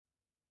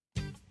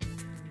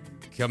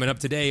Coming up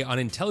today on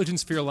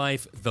Intelligence for Your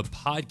Life, the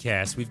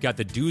podcast, we've got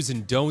the do's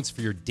and don'ts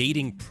for your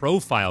dating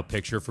profile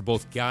picture for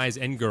both guys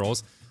and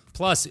girls.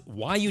 Plus,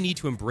 why you need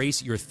to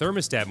embrace your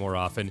thermostat more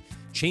often.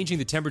 Changing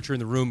the temperature in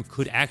the room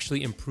could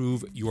actually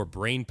improve your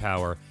brain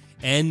power.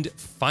 And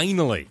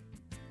finally,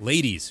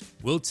 ladies,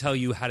 we'll tell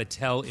you how to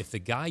tell if the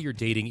guy you're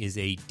dating is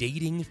a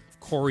dating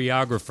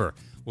choreographer.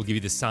 We'll give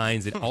you the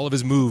signs that all of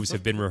his moves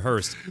have been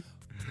rehearsed.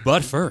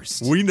 But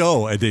first, we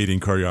know a dating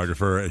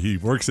choreographer. He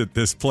works at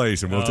this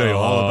place, and we'll tell you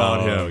all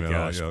about him. Oh,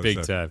 gosh,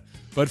 big time.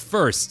 But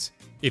first,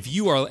 if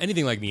you are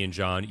anything like me and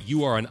John,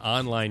 you are an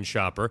online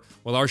shopper.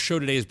 Well, our show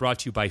today is brought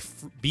to you by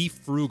Be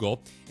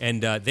Frugal,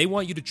 and they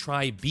want you to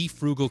try Be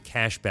Frugal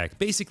Cashback.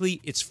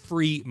 Basically, it's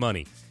free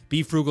money.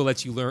 Be Frugal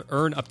lets you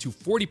earn up to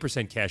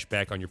 40% cash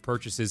back on your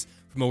purchases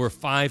from over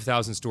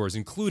 5,000 stores,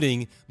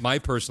 including my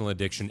personal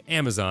addiction,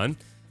 Amazon.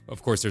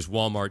 Of course, there's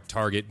Walmart,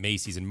 Target,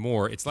 Macy's, and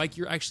more. It's like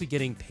you're actually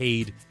getting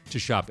paid to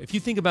shop. If you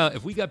think about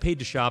if we got paid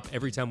to shop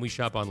every time we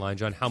shop online,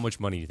 John, how much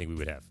money do you think we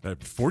would have?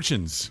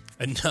 Fortunes.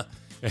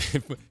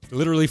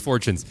 Literally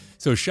fortunes.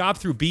 So shop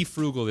through Be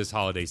Frugal this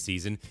holiday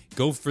season.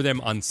 Go for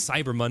them on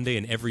Cyber Monday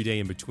and every day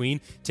in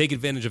between. Take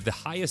advantage of the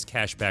highest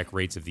cashback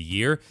rates of the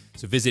year.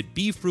 So visit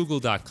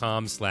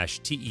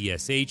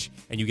BeFrugal.com/TESH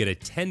and you get a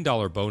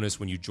 $10 bonus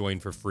when you join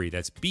for free.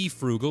 That's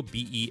BeFrugal,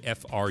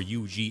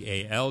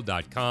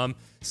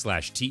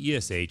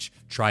 BeFrugal.com/TESH.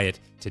 Try it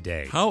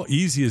today. How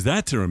easy is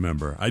that to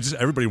remember?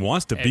 Everybody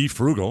wants to be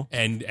frugal.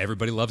 And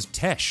everybody loves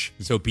Tesh.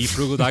 So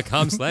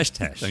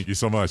BeFrugal.com/Tesh. Thank you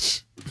so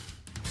much.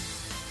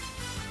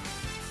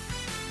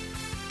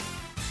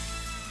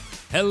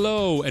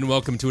 Hello, and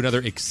welcome to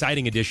another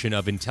exciting edition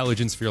of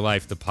Intelligence for Your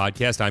Life, the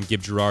podcast. I'm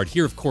Gib Gerard,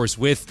 here, of course,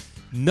 with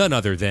none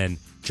other than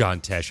John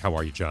Tesh. How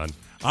are you, John?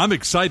 I'm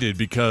excited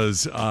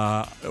because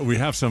we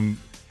have some...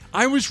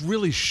 I was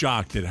really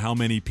shocked at how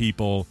many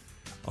people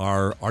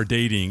are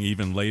dating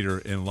even later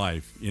in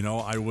life. You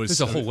know,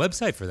 There's a whole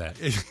website for that.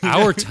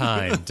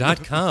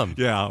 Ourtime.com.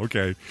 Yeah,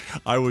 okay.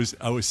 I was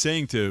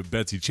saying to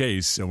Betsy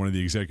Chase, one of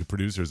the executive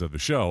producers of the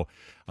show,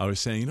 I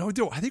was saying, I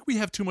think we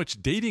have too much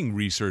dating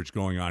research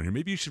going on here.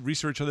 Maybe you should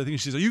research other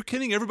things. She says, are you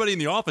kidding? Everybody in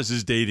the office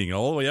is dating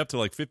all the way up to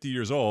like 50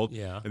 years old.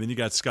 Yeah. And then you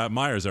got Scott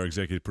Myers, our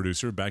executive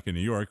producer back in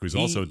New York, who's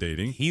also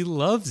dating. He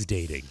loves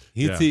dating.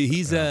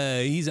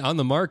 He's on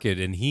the market,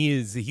 and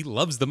he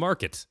loves the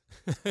market.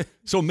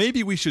 So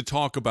maybe we should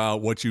talk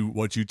about what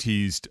you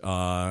teased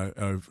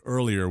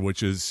earlier,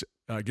 which is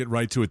get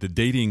right to it, the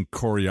dating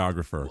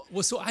choreographer.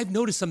 Well, so I've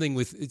noticed something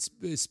with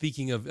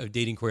speaking of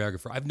dating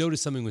choreographer. I've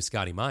noticed something with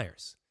Scotty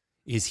Myers.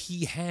 Is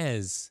he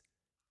has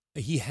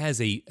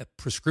a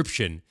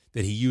prescription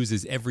that he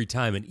uses every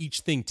time, and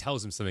each thing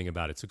tells him something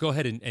about it. So go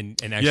ahead and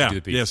actually do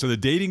the piece. Yeah, so the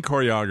dating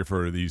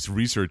choreographer, these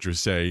researchers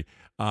say,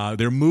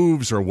 their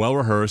moves are well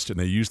rehearsed, and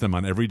they use them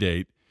on every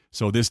date.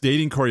 So this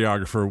dating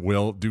choreographer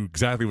will do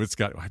exactly what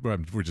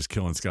we're just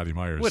killing Scotty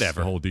Myers.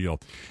 Whatever. The whole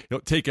deal. He'll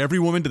take every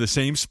woman to the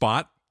same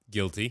spot.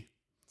 Guilty.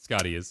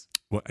 Scotty is.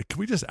 Well, can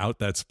we just out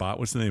that spot?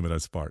 What's the name of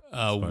that spot?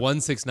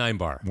 169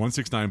 Bar.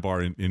 169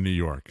 Bar in New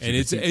York. And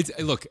it's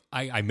look,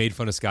 I made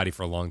fun of Scotty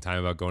for a long time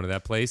about going to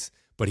that place,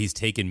 but he's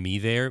taken me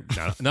there.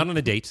 Not on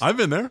a date. I've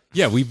been there.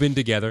 Yeah, we've been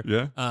together.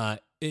 Yeah.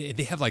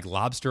 They have like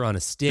lobster on a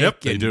stick.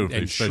 Yep, they do. And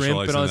They shrimp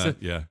specialize and all in that that,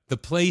 stuff. yeah. The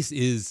place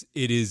is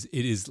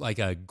like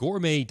a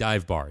gourmet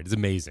dive bar. It is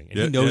amazing. And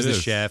Yeah, he knows it the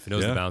is. chef, he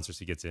knows Yeah. the bouncers,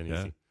 he gets in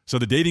Yeah. easy. So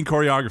the dating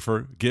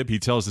choreographer, Gib, he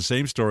tells the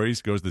same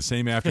stories, goes to the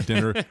same after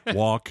dinner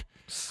walk.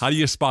 How do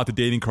you spot the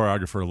dating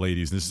choreographer,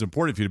 ladies? And this is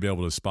important for you to be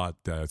able to spot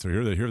that. So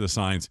here are the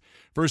signs.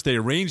 First, they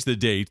arrange the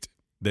date.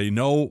 They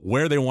know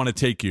where they want to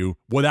take you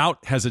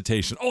without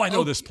hesitation. Oh, I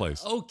know this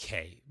place.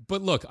 Okay.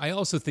 But look, I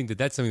also think that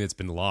that's something that's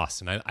been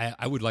lost. And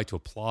I would like to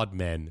applaud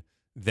men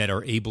that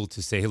are able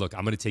to say, hey, look,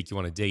 I'm going to take you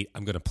on a date.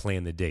 I'm going to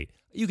plan the date.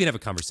 You can have a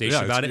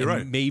conversation about it. You're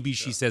And right. maybe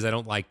she says, I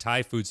don't like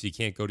Thai food, so you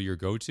can't go to your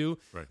go-to.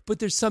 Right. But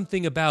there's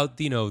something about,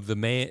 the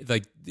man,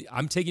 like,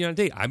 I'm taking you on a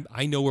date.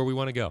 I know where we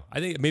want to go. I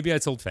think maybe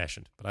that's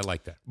old-fashioned, but I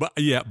like that. But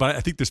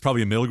I think there's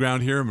probably a middle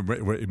ground here.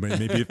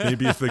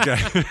 Maybe if the guy,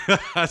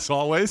 as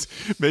always,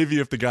 maybe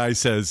if the guy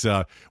says,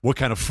 "What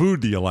kind of food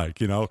do you like?"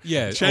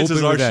 Yeah,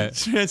 chances open are with that.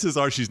 chances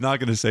are she's not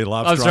going to say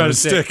lobster on a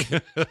stick.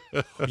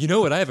 You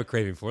know what I have a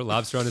craving for?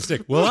 Lobster on a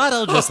stick. Well, I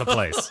know just the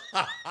place.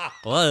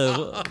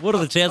 Well, what are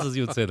the chances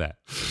you would say that?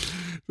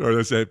 Or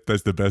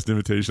that's the best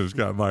invitation of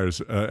Scott Myers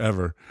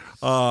ever.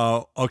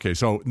 Okay,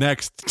 so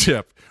next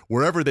tip.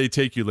 Wherever they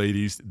take you,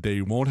 ladies,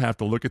 they won't have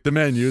to look at the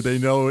menu. They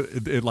know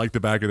it like the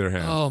back of their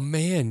hand. Oh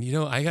man,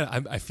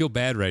 I feel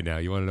bad right now.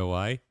 You want to know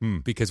why?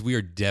 Because we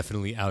are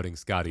definitely outing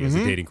Scotty as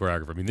a dating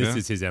choreographer. I mean, this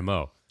is his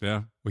MO.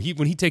 Yeah. When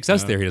he takes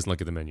us there, he doesn't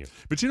look at the menu.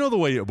 But you know the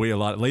way a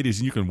lot of ladies,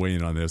 and you can weigh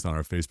in on this on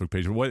our Facebook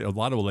page, the way a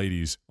lot of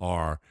ladies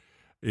are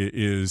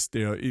is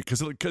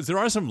because there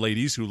are some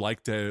ladies who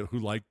like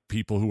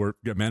people who are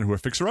men who are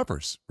fixer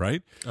uppers,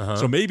 right?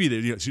 So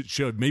maybe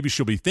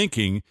she'll be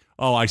thinking,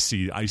 oh, I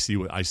see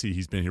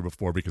he's been here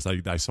before because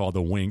I saw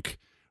the wink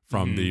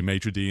from the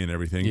maitre d' and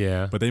everything.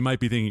 Yeah. But they might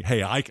be thinking,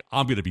 hey,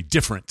 I'm going to be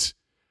different.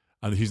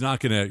 He's not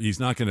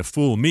gonna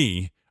fool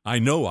me. I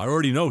know. I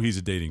already know he's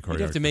a dating choreographer.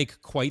 You'd have to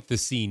make quite the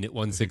scene at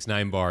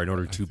 169 Bar in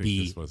order to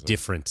be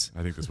different.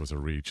 I think this was a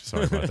reach.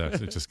 Sorry about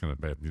that. It's just going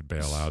to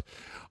bail out.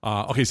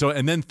 Okay, so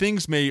and then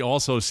things may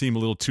also seem a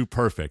little too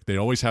perfect. They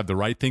always have the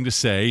right thing to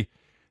say.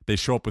 They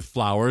show up with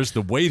flowers.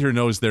 The waiter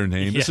knows their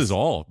name. Yes. This is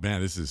all.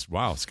 Man, this is,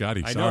 wow,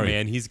 Scotty, I sorry. know,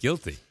 man. He's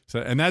guilty. So,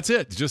 and that's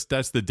it.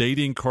 That's the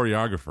dating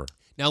choreographer.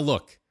 Now,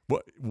 look.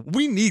 Well,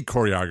 we need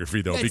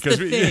choreography, though. That's because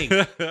the thing.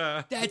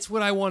 That's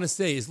what I want to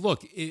say is,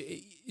 look,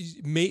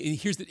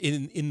 here's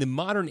in the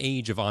modern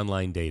age of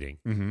online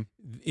dating,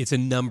 it's a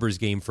numbers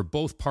game for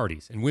both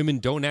parties. And women,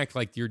 don't act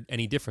like you're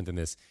any different than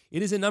this.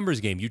 It is a numbers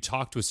game. You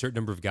talk to a certain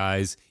number of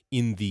guys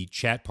in the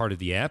chat part of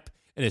the app,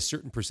 and a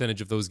certain percentage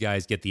of those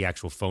guys get the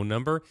actual phone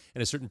number,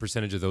 and a certain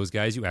percentage of those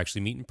guys you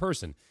actually meet in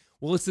person.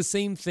 Well, it's the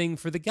same thing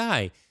for the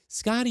guy.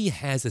 Scotty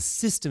has a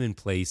system in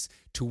place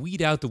to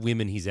weed out the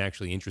women he's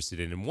actually interested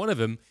in, and one of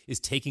them is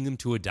taking them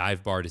to a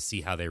dive bar to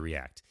see how they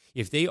react.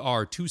 If they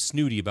are too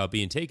snooty about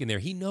being taken there,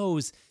 he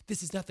knows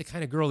this is not the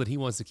kind of girl that he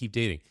wants to keep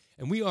dating.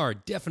 And we are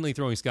definitely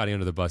throwing Scotty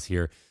under the bus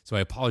here, so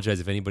I apologize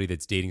if anybody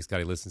that's dating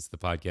Scotty listens to the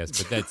podcast,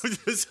 but that's...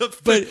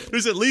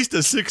 there's at least a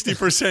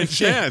 60%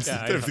 chance.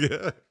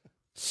 Yeah,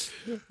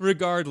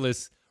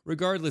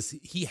 Regardless,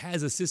 he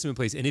has a system in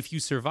place, and if you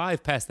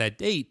survive past that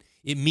date,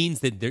 it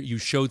means that you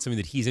showed something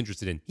that he's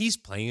interested in. He's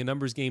playing a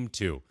numbers game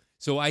too.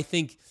 So I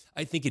think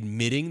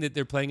admitting that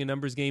they're playing a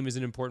numbers game is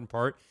an important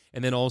part,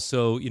 and then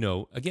also,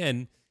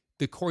 again,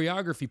 the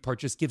choreography part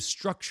just gives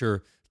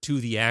structure to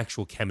the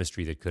actual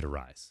chemistry that could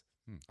arise.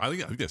 I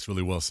think that's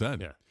really well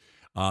said. Yeah.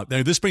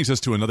 Now this brings us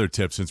to another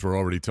tip, since we're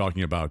already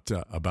talking about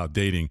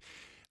dating.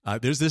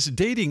 There's this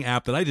dating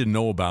app that I didn't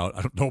know about.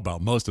 I don't know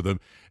about most of them.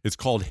 It's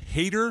called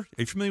Hater. Are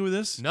you familiar with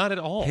this? Not at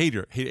all.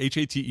 Hater.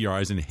 Hater,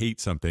 as in hate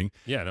something.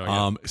 Yeah,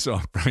 no.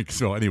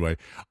 So anyway,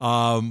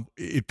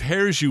 it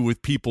pairs you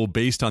with people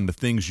based on the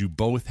things you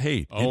both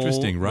hate.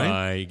 Interesting, right? Oh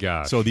my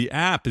gosh. So the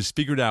app has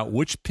figured out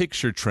which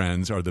picture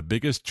trends are the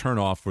biggest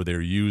turnoff for their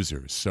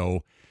users.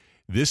 So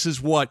this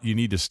is what you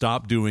need to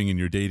stop doing in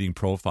your dating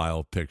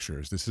profile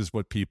pictures. This is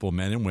what people,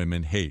 men and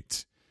women,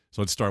 hate.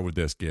 So let's start with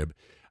this, Gib.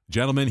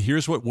 Gentlemen,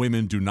 here's what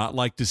women do not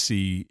like to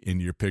see in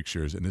your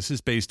pictures, and this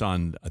is based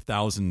on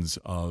thousands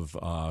of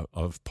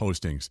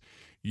postings.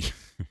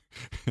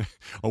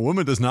 A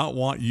woman does not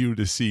want you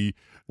to see,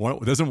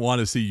 doesn't want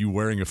to see you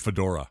wearing a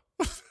fedora.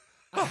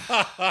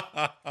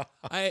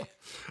 I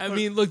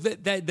mean, look,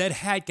 that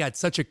hat got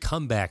such a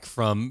comeback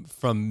from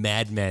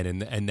Mad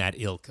Men and that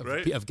ilk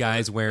of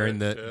guys wearing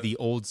the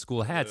old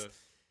school hats. Yeah.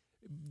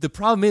 The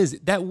problem is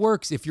that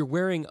works if you're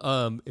wearing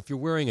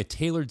a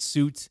tailored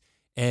suit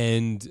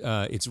and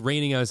it's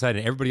raining outside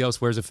and everybody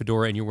else wears a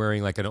fedora and you're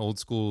wearing like an old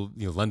school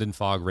London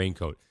fog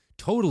raincoat.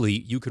 Totally,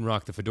 you can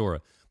rock the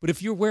fedora. But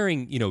if you're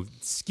wearing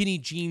skinny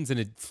jeans and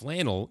a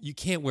flannel, you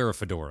can't wear a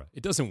fedora.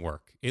 It doesn't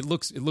work. It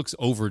looks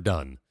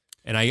overdone.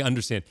 And I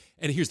understand.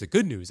 And here's the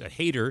good news: at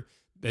Hater,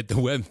 at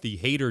the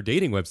Hater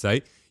dating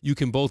website, you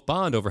can both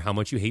bond over how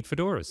much you hate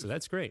fedoras. So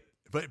that's great.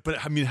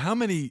 But I mean, how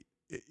many?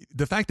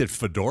 The fact that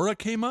fedora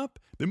came up,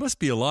 there must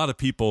be a lot of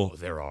people. Oh,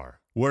 there are.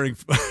 Wearing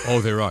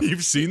there are.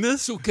 You've seen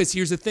this? So because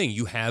here's the thing,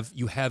 you have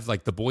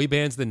like the boy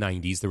bands of the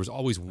 90s. There was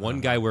always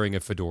one guy wearing a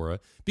fedora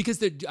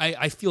because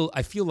I feel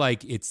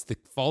like it's the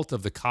fault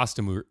of the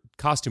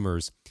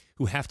costumers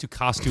who have to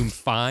costume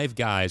 5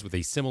 guys with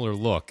a similar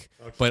look,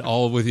 but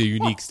all with a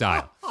unique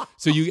style.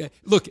 So you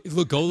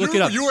go look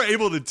it up. You were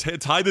able to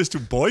tie this to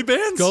boy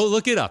bands? Go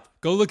look it up.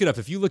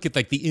 If you look at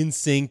like the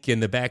NSYNC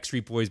and the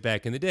Backstreet Boys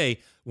back in the day,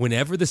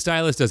 whenever the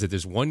stylist does it,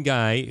 there's one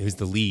guy who's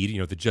the lead,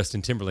 the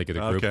Justin Timberlake of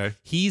the group. Okay.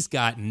 He's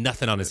got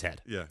nothing on his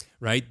head. Yeah.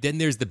 Right? Then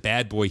there's the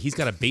bad boy. He's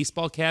got a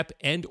baseball cap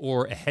and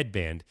or a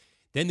headband.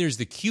 Then there's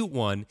the cute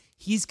one.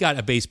 He's got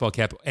a baseball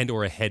cap and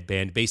or a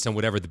headband based on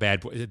whatever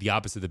the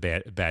opposite of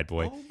the bad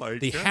boy. Oh my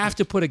They goodness. have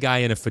to put a guy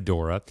in a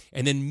fedora,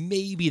 and then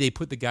maybe they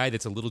put the guy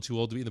that's a little too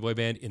old to be in the boy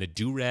band in a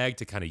do-rag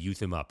to kind of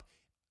youth him up.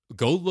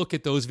 Go look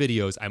at those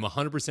videos. I'm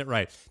 100%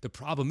 right. The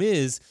problem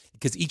is,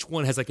 because each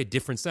one has like a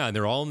different style, and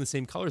they're all in the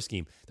same color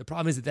scheme. The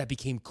problem is that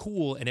became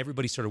cool, and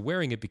everybody started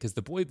wearing it because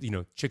the boy,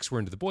 chicks were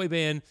into the boy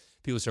band.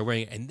 People started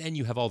wearing it, and then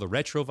you have all the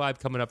retro vibe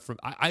coming up from.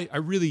 I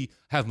really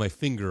have my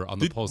finger on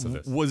the pulse of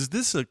this. Was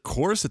this a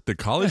course at the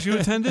college you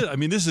attended? I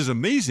mean, this is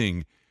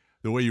amazing.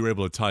 The way you were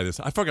able to tie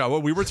this. I forgot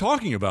what we were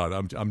talking about.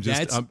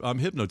 I'm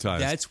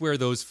hypnotized. That's where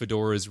those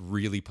fedoras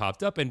really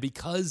popped up, and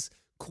because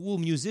cool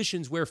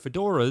musicians wear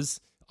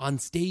fedoras on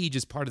stage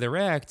as part of their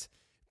act,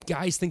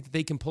 guys think that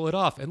they can pull it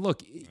off. And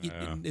look,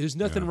 there's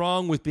nothing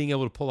wrong with being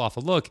able to pull off a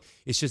look.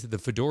 It's just that the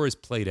fedora is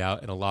played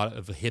out, and a lot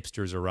of the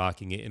hipsters are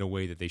rocking it in a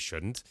way that they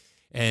shouldn't.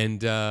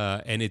 And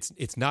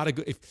it's not a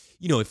good.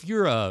 If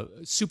you're a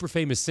super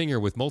famous singer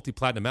with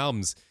multi-platinum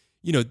albums,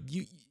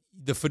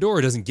 the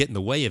fedora doesn't get in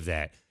the way of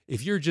that.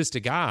 If you're just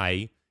a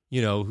guy,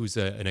 who's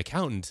an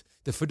accountant,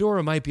 the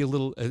fedora might be a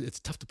little.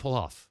 It's tough to pull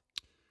off.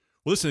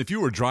 Well, listen, if you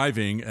were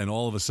driving and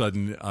all of a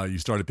sudden you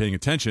started paying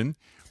attention,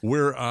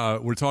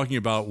 we're talking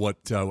about what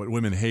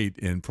women hate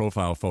in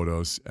profile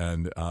photos,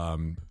 and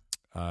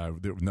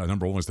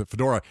number one was the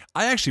fedora.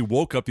 I actually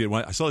woke up.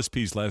 I saw this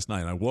piece last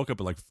night, and I woke up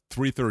at like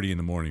 3:30 in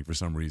the morning for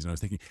some reason. I was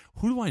thinking,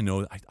 who do I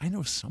know? I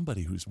know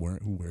somebody who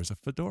wears a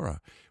fedora,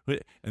 and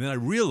then I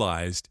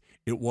realized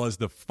it was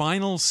the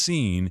final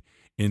scene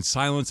in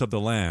Silence of the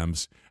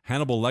Lambs.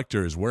 Hannibal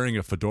Lecter is wearing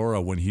a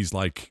fedora when he's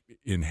like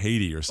in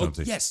Haiti or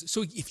something. Oh, yes.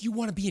 So if you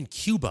want to be in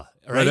Cuba,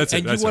 right, Right, that's it,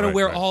 and that's you want it, to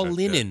wear right, all right,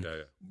 linen,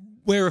 yeah.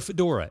 wear a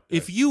fedora.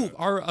 If you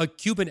are a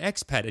Cuban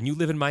expat and you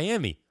live in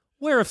Miami,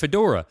 wear a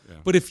fedora.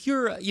 But if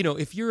you're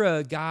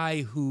a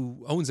guy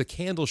who owns a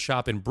candle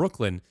shop in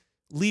Brooklyn,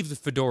 leave the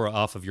fedora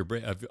off of your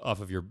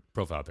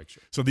profile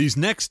picture. So these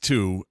next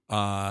two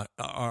are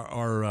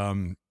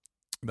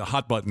the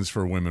hot buttons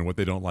for women, what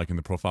they don't like in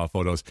the profile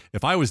photos.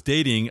 If I was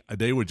dating,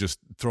 they would just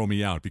throw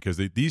me out because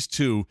these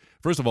two,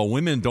 first of all,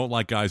 women don't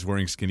like guys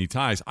wearing skinny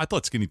ties. I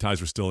thought skinny ties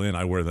were still in.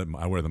 I wear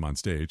them on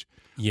stage.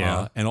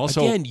 Yeah. And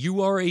also, again,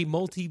 you are a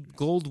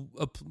multi-gold,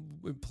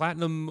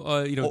 platinum,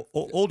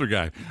 older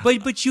guy.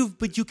 But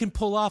you can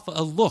pull off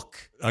a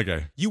look.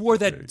 Okay. You wore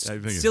that I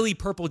think silly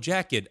purple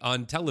jacket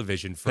on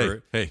television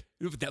for. Hey.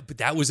 But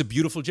that was a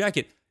beautiful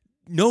jacket.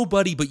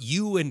 Nobody but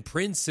you and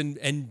Prince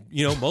and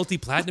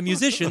multi-platinum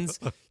musicians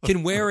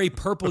can wear a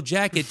purple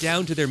jacket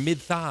down to their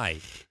mid-thigh.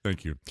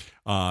 Thank you.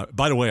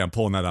 By the way, I'm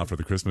pulling that out for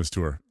the Christmas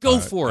tour. Go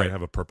for it. I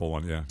have a purple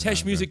one, yeah.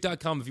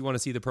 Teshmusic.com if you want to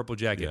see the purple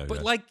jacket. Yeah,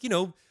 but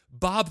yeah.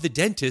 Bob the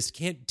dentist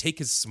can't take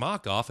his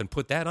smock off and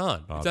put that on.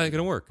 It's not going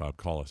to work. Bob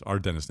Collis. Our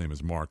dentist's name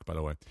is Mark, by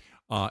the way.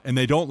 And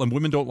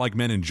women don't like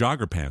men in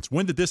jogger pants.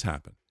 When did this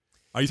happen?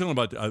 Are you talking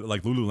about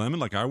like Lululemon,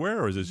 like I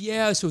wear, or is this?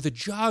 Yeah, so the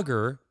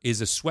jogger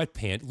is a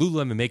sweatpant.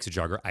 Lululemon makes a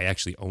jogger. I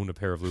actually own a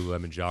pair of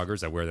Lululemon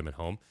joggers. I wear them at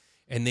home,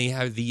 and they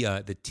have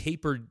the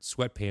tapered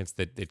sweatpants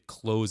that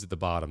close at the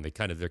bottom. They're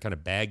kind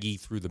of baggy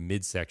through the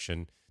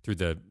midsection, through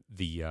the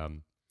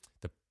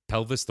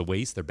pelvis, the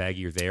waist. They're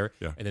baggier there,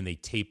 and then they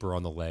taper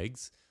on the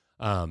legs.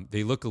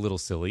 They look a little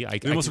silly.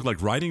 They almost look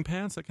like riding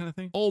pants, that kind of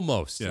thing.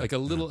 Almost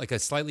like a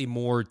slightly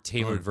more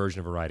tailored version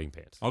of a riding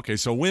pants. Okay,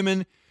 so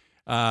women,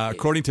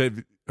 according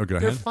to. Oh, go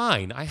ahead. They're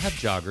fine. I have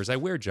joggers. I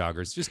wear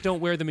joggers. Just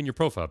don't wear them in your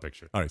profile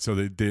picture. All right.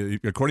 So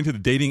according to the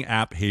dating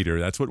app Hater,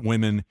 that's what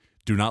women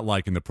do not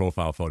like in the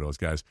profile photos,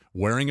 guys.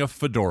 Wearing a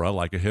fedora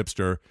like a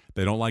hipster.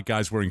 They don't like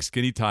guys wearing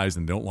skinny ties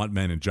and don't want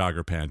men in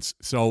jogger pants.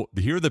 So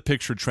here are the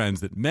picture trends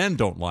that men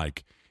don't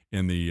like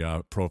in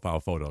the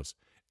profile photos.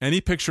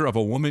 Any picture of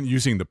a woman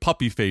using the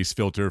puppy face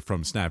filter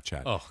from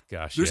Snapchat. Oh,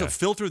 gosh. There's a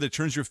filter that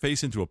turns your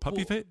face into a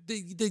puppy face?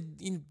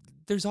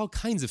 There's all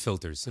kinds of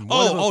filters. And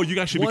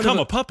you actually become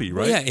a puppy,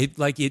 right? Yeah,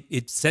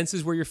 it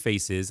senses where your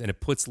face is, and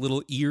it puts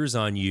little ears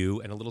on you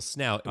and a little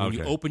snout. And when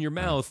you open your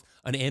mouth,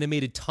 an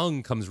animated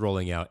tongue comes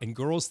rolling out, and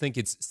girls think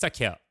it's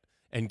sakya,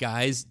 and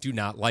guys do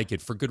not like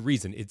it for good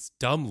reason. It's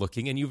dumb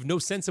looking, and you have no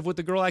sense of what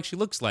the girl actually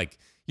looks like.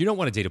 You don't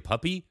want to date a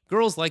puppy.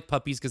 Girls like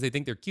puppies because they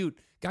think they're cute.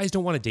 Guys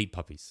don't want to date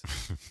puppies.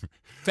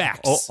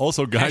 Facts.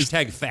 Also, guys,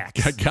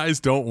 #facts. Guys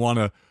don't want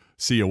to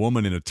see a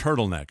woman in a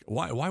turtleneck.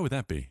 Why would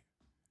that be?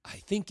 I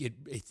think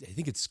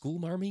it's school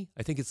marmy.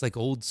 I think it's like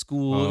old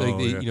school.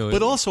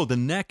 But also the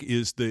neck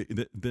is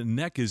the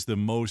neck is the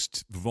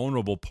most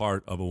vulnerable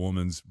part of a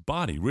woman's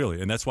body, really,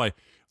 and that's why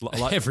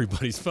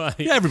everybody's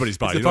body. Yeah, everybody's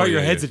body. It's the part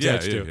your head's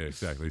attached to. Yeah,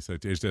 exactly. So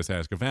just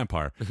ask a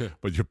vampire,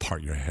 but your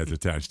part your head's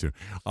attached to.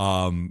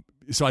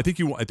 So I think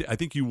you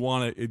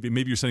want to.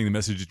 Maybe you're sending the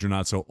message that you're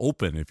not so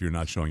open if you're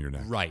not showing your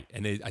neck. Right,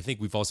 and I think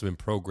we've also been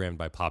programmed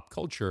by pop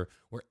culture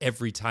where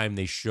every time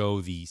they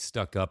show the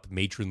stuck-up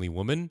matronly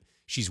woman,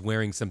 she's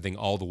wearing something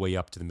all the way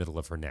up to the middle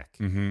of her neck.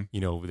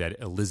 Mm-hmm. That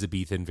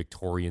Elizabethan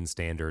Victorian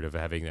standard of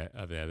having that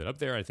up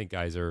there. I think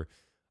guys are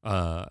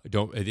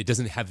it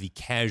doesn't have the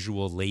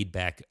casual laid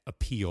back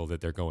appeal that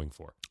they're going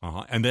for.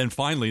 And then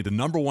finally, the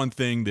number one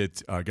thing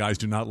that guys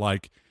do not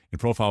like in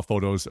profile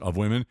photos of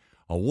women,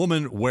 a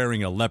woman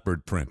wearing a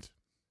leopard print.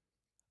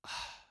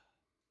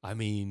 I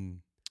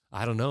mean,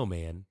 I don't know,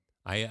 man.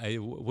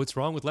 What's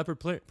wrong with leopard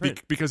print?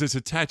 Because it's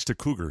attached to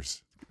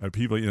cougars.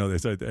 People,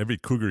 every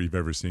cougar you've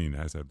ever seen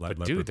has a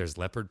leopard. Dude, there's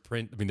leopard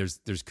print. I mean,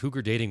 there's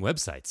cougar dating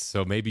websites.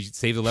 So maybe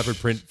save the leopard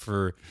print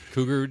for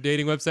cougar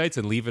dating websites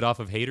and leave it off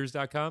of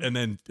haters.com. And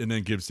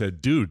then Gibbs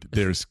said, dude,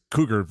 there's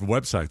cougar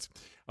websites.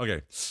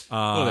 Okay.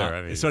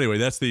 So anyway,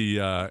 that's the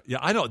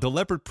I don't. The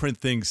leopard print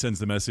thing sends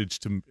the message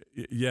to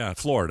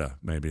Florida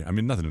maybe. I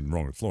mean, nothing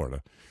wrong with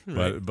Florida,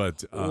 right.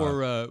 but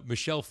or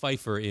Michelle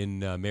Pfeiffer in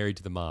Married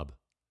to the Mob.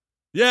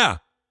 Yeah.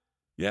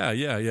 Yeah.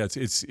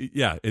 It's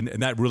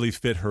and that really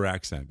fit her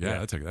accent.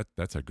 Yeah.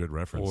 That's a good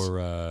reference.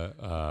 Or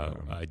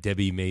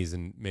Debbie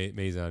Mazin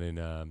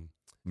in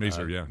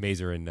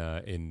Mazer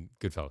in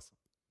Goodfellas.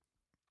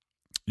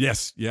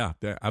 Yes, yeah,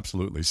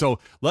 absolutely. So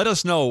let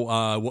us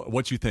know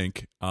what you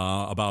think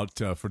about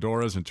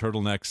fedoras and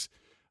turtlenecks,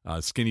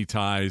 skinny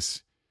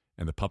ties,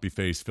 and the puppy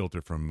face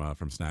filter from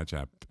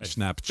Snapchat.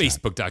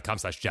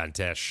 Facebook.com/John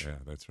Tesh. Yeah,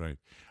 that's right.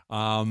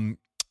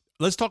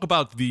 Let's talk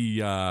about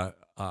the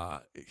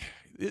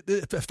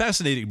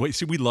fascinating.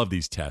 See, we love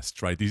these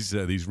tests, right?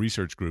 These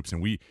research groups,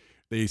 and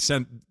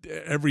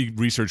every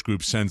research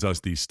group sends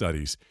us these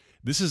studies.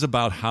 This is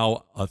about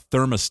how a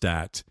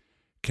thermostat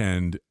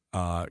can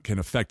can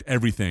affect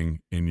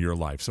everything in your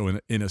life. So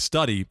in a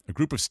study, a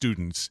group of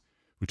students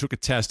who took a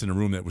test in a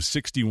room that was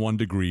 61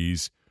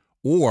 degrees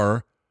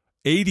or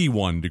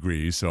 81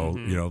 degrees, so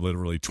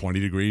literally 20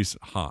 degrees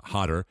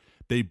hotter,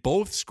 they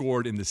both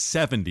scored in the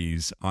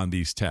 70s on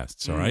these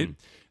tests, all right?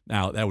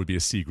 Now, that would be a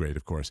C grade,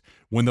 of course.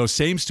 When those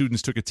same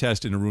students took a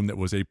test in a room that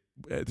was a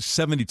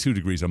 72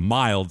 degrees, a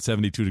mild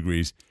 72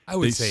 degrees. I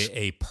would say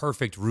a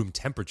perfect room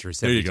temperature,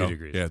 72 there you go.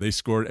 degrees. Yeah, they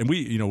scored. And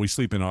we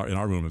sleep in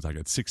our room, it's like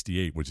at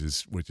 68, which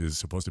is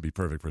supposed to be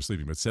perfect for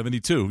sleeping. But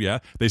 72, yeah,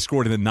 they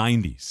scored in the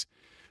 90s.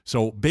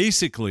 So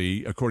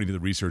basically, according to the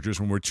researchers,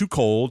 when we're too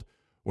cold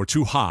or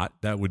too hot,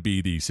 that would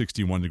be the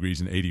 61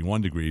 degrees and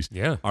 81 degrees.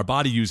 Yeah. Our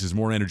body uses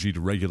more energy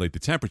to regulate the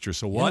temperature.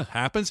 So what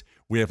happens?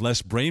 We have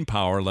less brain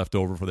power left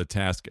over for the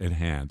task at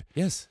hand.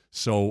 Yes.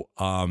 So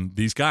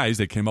these guys,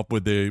 they came up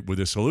with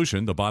the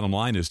solution. The bottom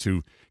line is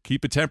to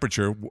keep a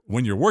temperature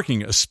when you're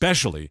working,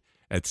 especially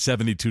at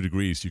 72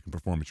 degrees, you can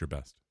perform at your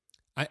best.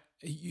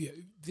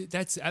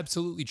 That's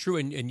absolutely true.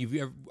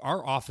 And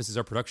our offices,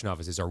 our production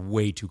offices, are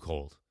way too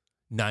cold,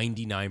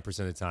 99%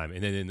 of the time.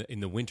 And then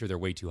in the winter, they're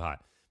way too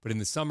hot. But in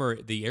the summer,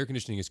 the air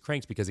conditioning is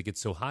cranked because it gets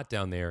so hot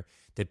down there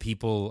that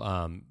people,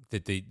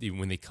 that they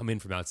when they come in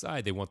from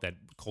outside, they want that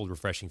cold,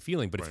 refreshing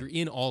feeling. But if you're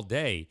in all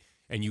day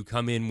and you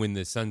come in when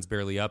the sun's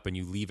barely up and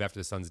you leave after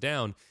the sun's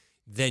down,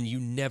 then you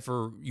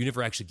never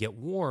actually get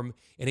warm,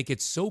 and it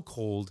gets so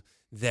cold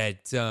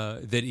that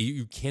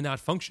you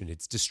cannot function.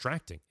 It's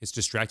distracting. It's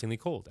distractingly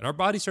cold, and our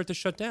bodies start to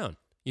shut down.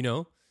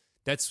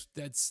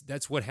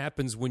 That's what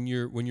happens when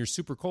you're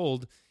super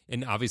cold,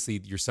 and obviously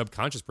your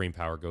subconscious brain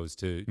power goes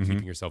to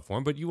keeping yourself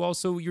warm, but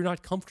you're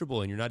not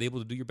comfortable and you're not able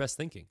to do your best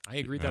thinking. I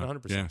agree with that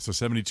 100%. Yeah, so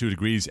 72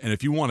 degrees, and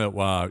if you want to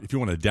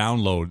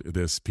download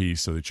this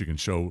piece so that you can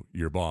show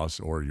your boss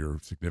or your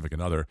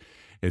significant other,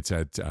 it's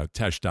at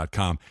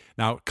tesh.com.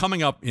 Now,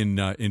 coming up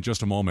in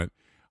just a moment,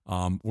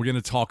 we're going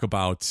to talk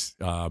about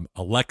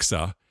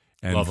Alexa.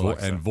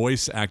 And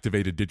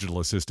voice-activated digital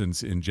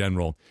assistants in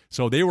general.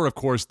 So they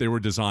were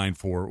designed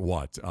for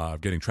what?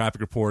 Getting traffic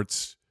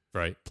reports,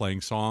 right?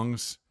 Playing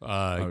songs,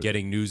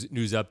 getting news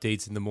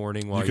updates in the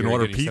morning. While you can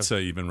order pizza,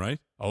 even, right?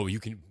 Oh, you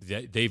can.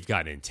 They've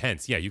gotten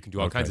intense. Yeah, you can do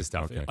all kinds of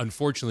stuff. Okay.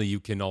 Unfortunately, you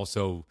can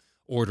also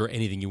order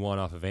anything you want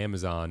off of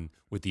Amazon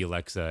with the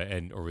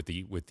Alexa or with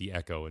the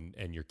Echo,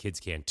 and your kids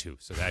can too.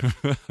 So that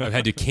I've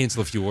had to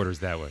cancel a few orders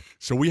that way.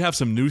 So we have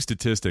some new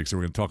statistics that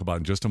we're going to talk about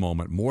in just a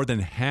moment. More than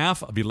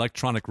half of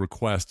electronic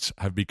requests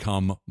have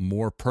become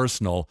more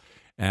personal,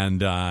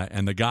 and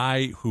the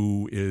guy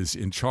who is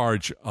in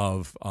charge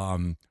of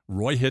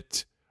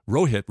Rohit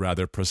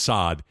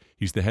Prasad,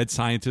 he's the head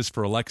scientist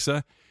for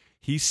Alexa.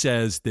 He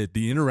says that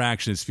the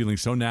interaction is feeling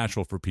so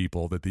natural for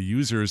people that the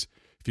users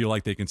feel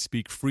like they can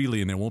speak freely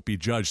and they won't be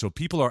judged. So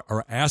people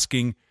are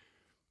asking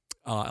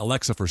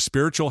Alexa for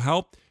spiritual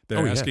help.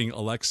 They're asking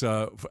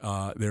Alexa.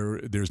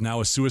 There's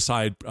now a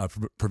suicide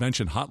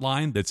prevention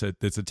hotline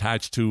that's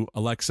attached to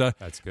Alexa.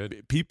 That's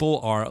good.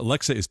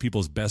 Alexa is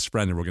people's best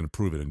friend, and we're going to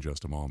prove it in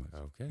just a moment.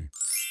 Okay.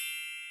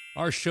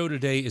 Our show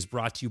today is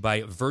brought to you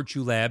by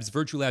Virtue Labs.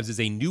 Virtue Labs is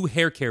a new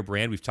hair care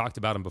brand. We've talked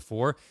about them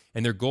before,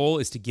 and their goal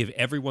is to give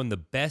everyone the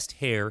best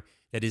hair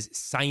that is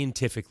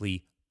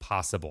scientifically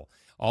possible.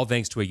 All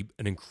thanks to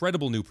an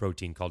incredible new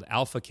protein called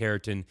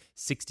alpha-keratin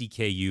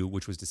 60KU,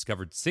 which was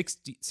discovered 6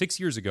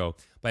 years ago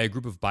by a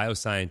group of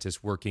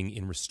bioscientists working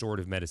in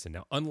restorative medicine.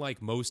 Now, unlike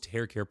most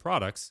hair care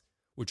products,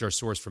 which are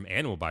sourced from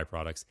animal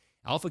byproducts,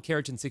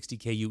 alpha-keratin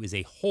 60KU is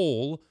a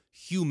whole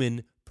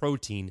human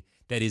protein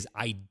that is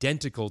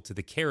identical to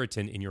the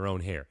keratin in your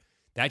own hair.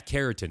 That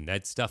keratin,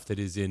 that stuff that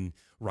is in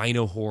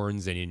rhino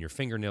horns and in your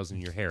fingernails and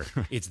in your hair,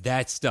 it's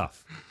that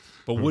stuff.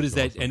 But what is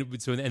that?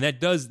 Awesome. And that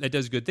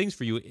does good things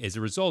for you. As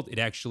a result, it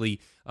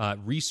actually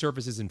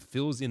resurfaces and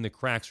fills in the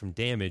cracks from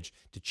damage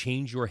to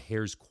change your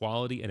hair's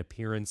quality and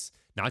appearance,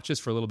 not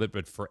just for a little bit,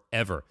 but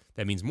forever.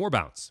 That means more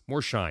bounce,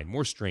 more shine,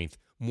 more strength,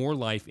 more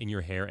life in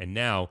your hair. And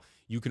now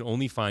you can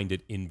only find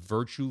it in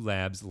Virtue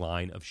Labs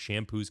line of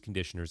shampoos,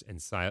 conditioners,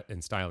 and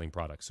styling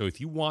products. So if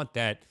you want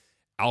that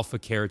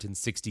alpha-keratin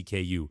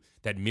 60KU,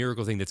 that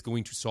miracle thing that's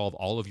going to solve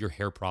all of your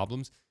hair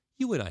problems,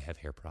 you and I have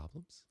hair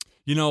problems.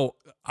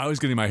 I was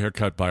getting my hair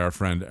cut by our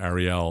friend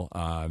Ariel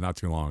not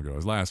too long ago. It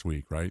was last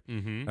week, right?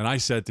 Mm-hmm. And I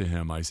said to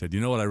him, you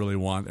know what I really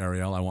want,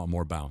 Ariel? I want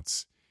more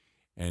bounce.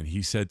 And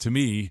he said to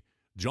me,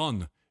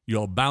 John,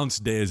 your bounce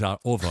days are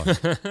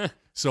over.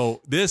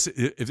 So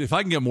if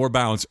I can get more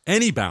bounce,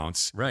 any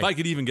bounce, right. If I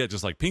could even get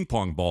just like ping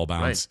pong ball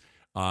bounce,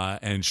 right.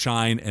 And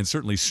shine and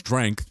certainly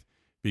strength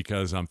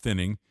because I'm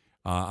thinning,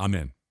 I'm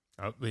in.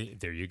 Oh,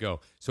 there you go.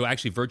 So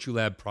actually, Virtue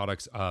Lab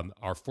products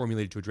are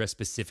formulated to address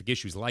specific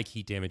issues like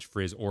heat damage,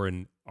 frizz, or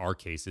in our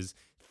cases,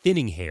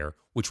 thinning hair,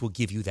 which will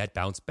give you that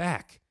bounce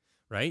back,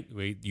 right?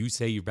 You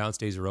say your bounce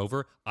days are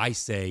over. I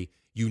say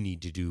you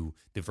need to do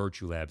the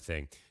Virtue Lab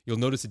thing. You'll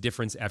notice a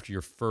difference after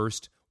your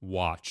first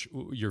wash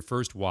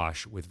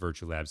with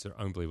Virtue Labs.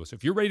 They're unbelievable. So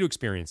if you're ready to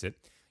experience it,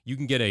 you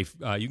can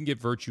get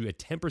Virtue at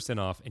 10%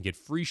 off and get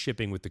free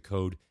shipping with the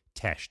code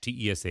TESH,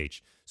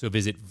 T-E-S-H. So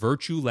visit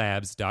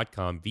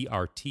virtuelabs.com,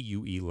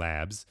 VRTUE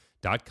labs.com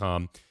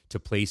virtuelabs.com to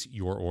place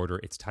your order.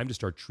 It's time to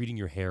start treating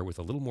your hair with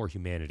a little more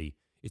humanity.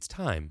 It's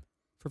time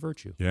for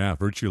Virtue. Yeah,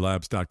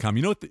 virtuelabs.com.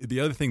 You know what? The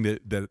other thing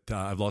that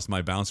I've lost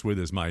my bounce with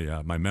is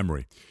my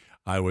memory.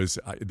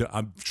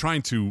 I'm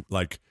trying to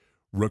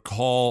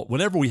recall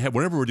whenever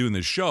we're doing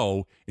this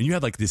show, and you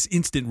have this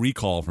instant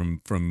recall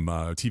from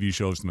TV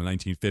shows from the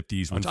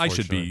 1950s, which I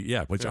should be,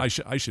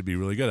 I should be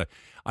really good at.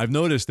 I've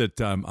noticed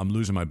that I'm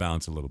losing my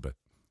balance a little bit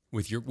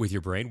with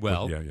your brain.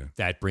 Well,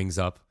 that brings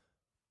up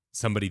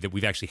somebody that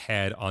we've actually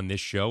had on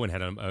this show and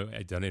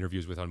had done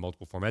interviews with on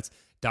multiple formats,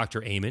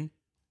 Dr. Amen.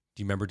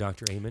 Do you remember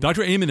Dr. Amen?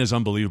 Dr. Amen is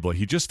unbelievable.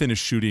 He just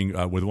finished shooting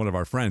with one of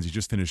our friends. He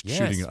just finished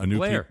shooting a new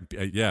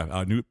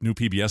new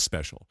PBS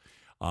special.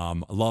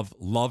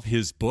 Love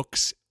his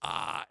books.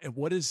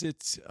 What is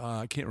it?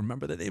 I can't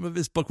remember the name of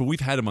his book, but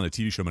we've had him on the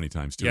TV show many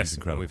times too. Yes, he's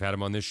incredible. We've had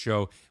him on this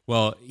show.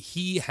 Well,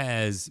 he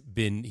does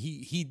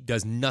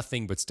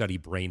nothing but study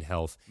brain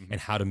health and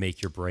how to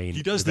make your brain.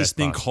 He does this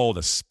thing called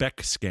a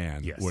SPECT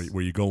scan,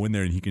 where you go in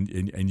there and he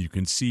can and you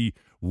can see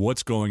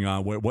what's going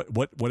on,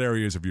 what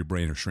areas of your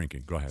brain are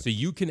shrinking. Go ahead. So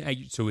you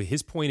can. So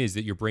his point is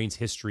that your brain's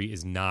history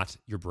is not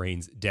your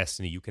brain's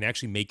destiny. You can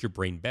actually make your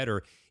brain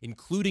better,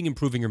 including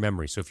improving your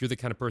memory. So if you're the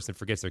kind of person that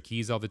forgets their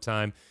keys all the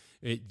time,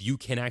 you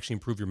can actually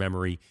improve your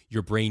memory.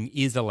 Your brain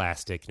is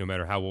elastic, no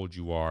matter how old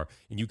you are,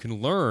 and you can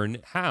learn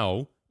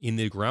how in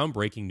the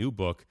groundbreaking new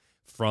book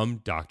from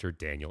Dr.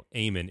 Daniel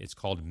Amen. It's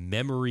called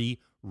Memory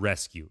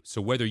Rescue.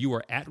 So whether you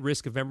are at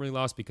risk of memory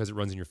loss because it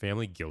runs in your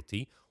family,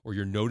 guilty, or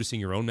you're noticing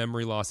your own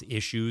memory loss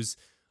issues,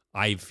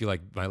 I feel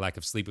like my lack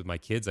of sleep with my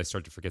kids, I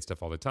start to forget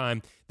stuff all the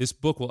time. This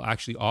book will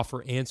actually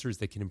offer answers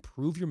that can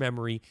improve your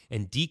memory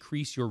and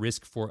decrease your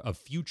risk of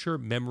future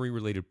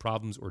memory-related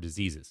problems or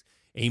diseases.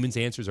 Amen's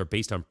answers are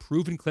based on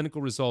proven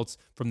clinical results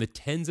from the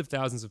tens of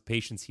thousands of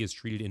patients he has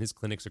treated in his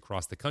clinics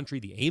across the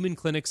country. The Amen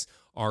clinics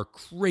are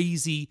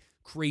crazy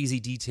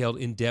detailed,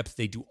 in-depth.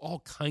 They do all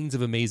kinds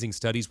of amazing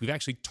studies. We've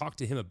actually talked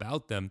to him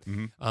about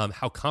them,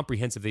 how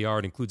comprehensive they are.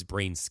 It includes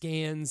brain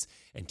scans.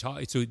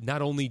 So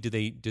not only do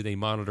they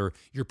monitor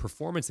your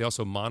performance, they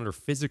also monitor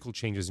physical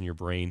changes in your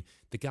brain.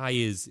 The guy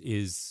is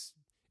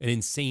an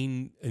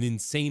insane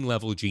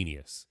level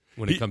genius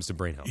when it comes to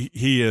brain health.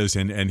 He is,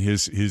 and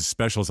his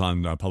specials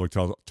on public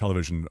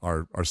television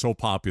are so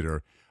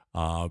popular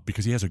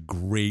because he has a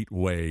great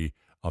way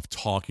of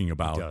talking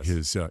about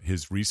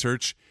his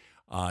research.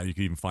 You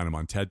can even find him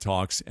on TED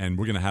Talks, and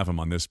we're going to have him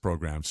on this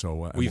program.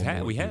 So we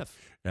have.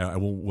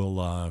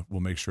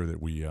 We'll make sure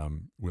that we'll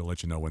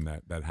let you know when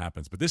that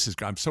happens. But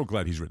I'm so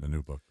glad he's written a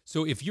new book.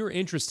 So if you're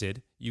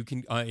interested, you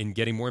can in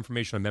getting more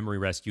information on Memory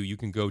Rescue, you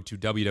can go to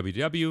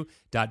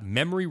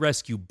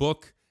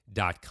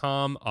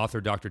www.memoryrescuebook.com.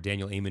 Author Dr.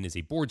 Daniel Amen is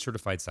a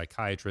board-certified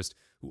psychiatrist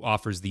who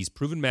offers these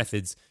proven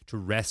methods to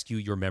rescue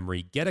your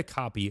memory. Get a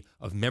copy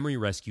of Memory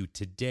Rescue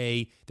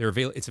today.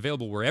 It's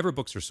available wherever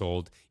books are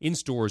sold, in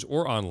stores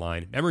or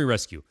online. Memory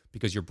Rescue,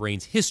 because your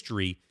brain's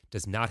history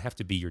does not have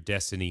to be your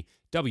destiny.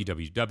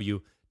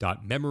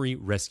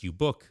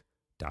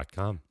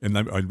 www.memoryrescuebook.com.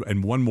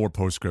 And one more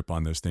postscript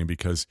on this thing,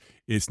 because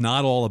it's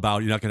not all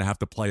about, you're not going to have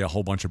to play a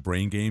whole bunch of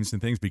brain games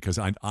and things, because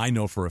I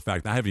know for a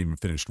fact, I haven't even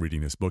finished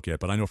reading this book yet,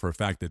 but I know for a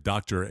fact that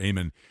Dr.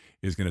 Amen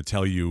is going to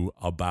tell you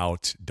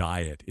about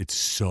diet. It's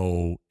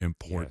so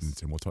important.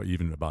 Yes. And we'll talk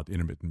even about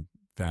intermittent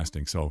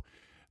fasting. So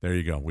there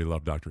you go. We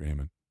love Dr.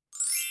 Amen.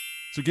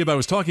 So, Gib, I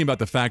was talking about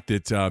the fact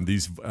that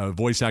these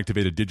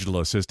voice-activated digital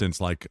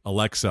assistants like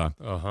Alexa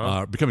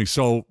are becoming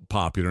so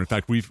popular. In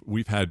fact,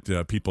 we've had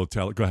people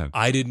tell. Go ahead.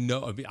 I didn't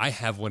know. I mean, I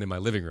have one in my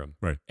living room,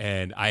 right?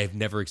 And I have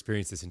never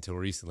experienced this until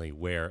recently,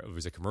 where it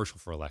was a commercial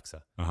for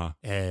Alexa,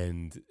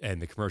 and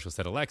the commercial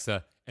said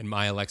Alexa, and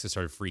my Alexa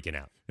started freaking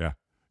out. Yeah.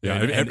 Yeah,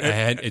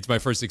 and it's my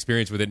first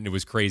experience with it, and it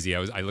was crazy.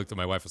 I looked at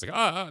my wife. I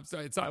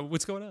was like,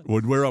 what's going on?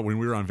 When we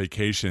were on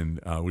vacation,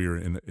 we were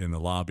in the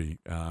lobby.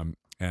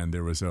 And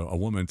there was a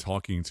woman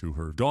talking to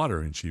her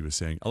daughter, and she was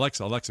saying,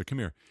 Alexa, come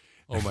here.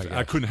 Oh, my God.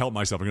 I couldn't help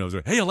myself. I was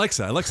like, hey,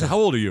 Alexa, how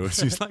old are you? And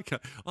she's like,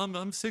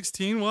 I'm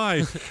 16.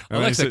 Why?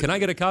 Alexa, can I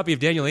get a copy of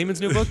Daniel Amen's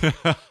new book?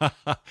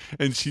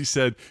 And she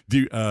said,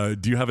 do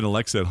you have an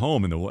Alexa at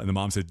home? And the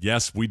mom said,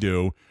 yes, we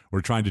do. We're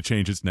trying to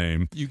change its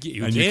name. You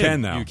can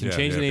now. You can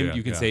change the name. Yeah,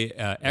 you can say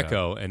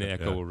Echo, and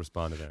Echo will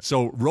respond to that.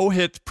 So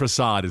Rohit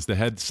Prasad is the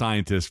head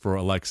scientist for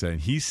Alexa, and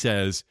he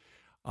says,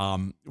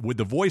 with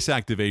the voice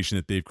activation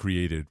that they've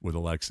created with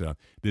Alexa,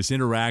 this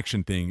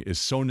interaction thing is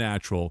so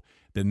natural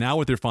that now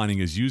what they're finding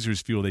is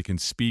users feel they can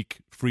speak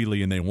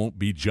freely and they won't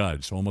be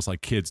judged. So almost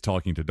like kids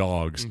talking to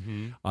dogs.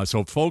 Mm-hmm.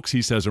 So folks,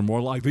 he says, are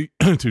more likely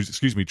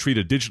to, treat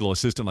a digital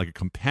assistant like a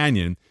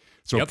companion.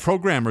 So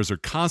programmers are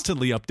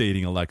constantly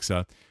updating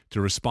Alexa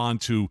to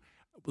respond to,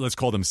 let's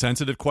call them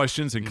sensitive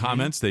questions and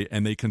comments.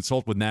 They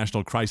consult with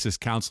national crisis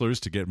counselors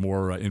to get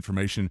more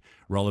information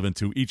relevant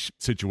to each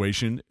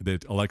situation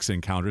that Alexa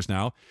encounters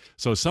now.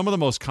 So some of the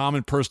most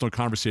common personal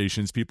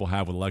conversations people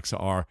have with Alexa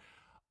are,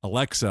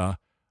 Alexa,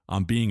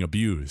 I'm being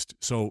abused.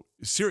 So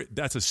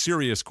that's a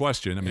serious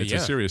question. I mean, it's a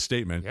serious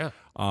statement. Yeah.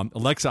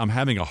 Alexa, I'm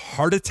having a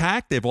heart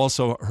attack. They've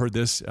also heard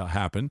this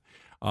happen.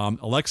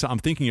 Alexa, I'm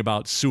thinking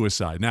about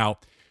suicide. Now,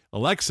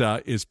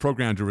 Alexa is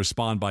programmed to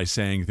respond by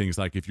saying things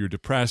like, if you're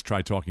depressed,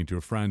 try talking to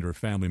a friend or a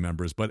family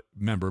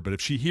member. But if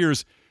she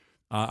hears,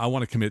 I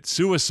want to commit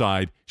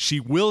suicide, she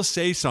will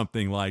say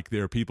something like,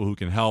 there are people who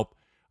can help,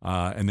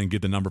 and then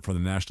give the number for the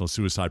National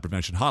Suicide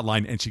Prevention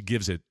Hotline, and she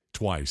gives it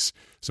twice.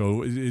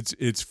 So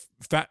it's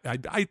fat.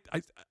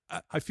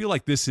 I feel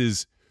like this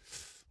is,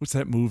 what's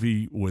that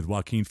movie with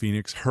Joaquin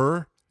Phoenix?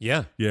 Her?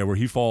 Yeah. Yeah, where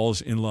he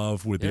falls in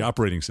love with the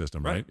operating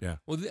system, right? Yeah.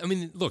 Well, I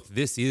mean, look,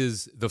 this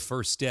is the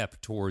first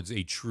step towards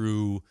a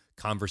true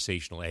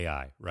conversational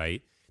AI,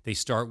 right? They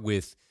start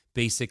with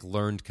basic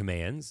learned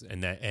commands,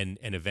 and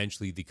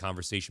eventually the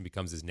conversation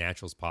becomes as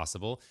natural as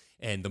possible.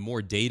 And the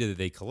more data that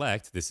they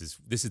collect, this is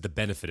the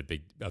benefit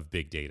of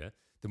big data.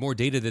 The more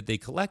data that they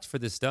collect for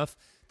this stuff,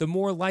 the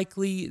more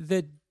likely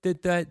that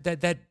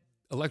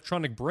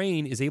electronic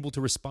brain is able to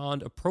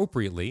respond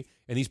appropriately.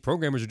 And these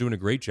programmers are doing a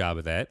great job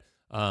of that.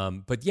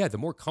 But yeah, the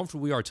more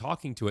comfortable we are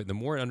talking to it, and the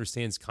more it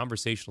understands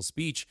conversational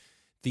speech,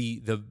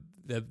 the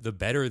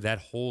better that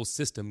whole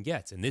system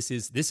gets. And this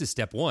is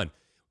step one.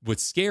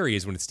 What's scary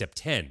is when it's step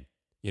 10,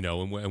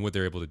 and what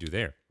they're able to do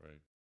there. Right.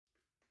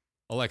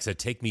 Alexa,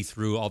 take me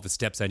through all the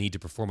steps I need to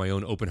perform my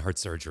own open heart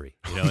surgery,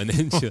 and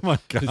then she'll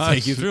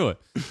take you through it.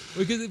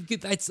 Because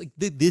that's like,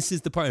 this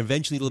is the part.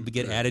 Eventually, it'll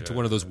get added to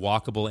one of those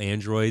walkable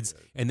androids,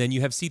 and then you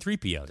have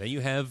C-3PO. Then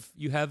you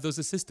have those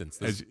assistants.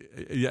 As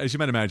you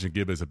might imagine,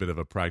 Gib is a bit of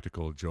a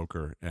practical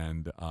joker,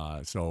 and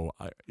so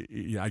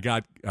I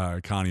got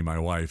Connie, my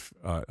wife,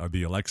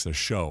 the Alexa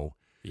Show.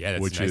 Yeah,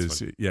 that's which a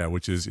nice one.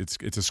 which is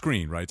it's a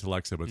screen, right? It's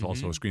Alexa, but it's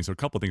also a screen. So a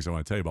couple of things I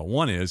want to tell you about.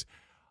 One is,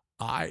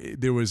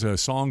 there was a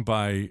song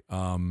by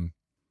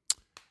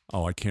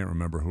I can't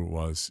remember who it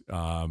was,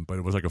 but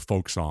it was like a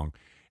folk song,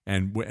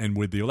 and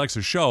with the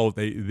Alexa Show,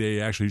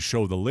 they actually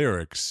show the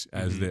lyrics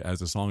as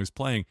the song is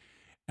playing,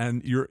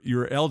 and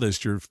your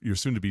eldest, your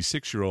soon to be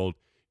 6-year-old,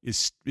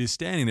 is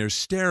standing there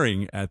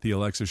staring at the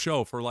Alexa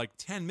Show for like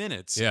 10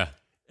 minutes. Yeah.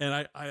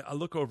 And I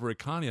look over at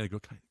Connie. I go,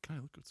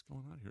 Connie, look what's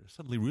going on here. I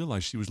suddenly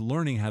realized she was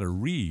learning how to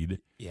read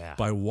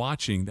by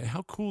watching.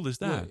 How cool is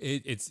that?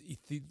 Well,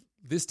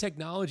 this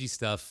technology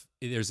stuff.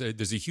 There's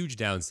a huge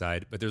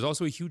downside, but there's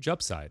also a huge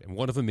upside. And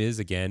one of them is,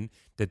 again,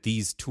 that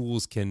these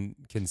tools can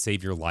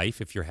save your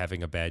life if you're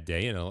having a bad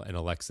day. And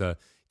Alexa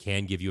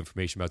can give you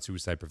information about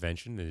suicide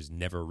prevention. There's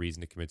never a reason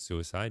to commit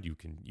suicide. You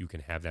can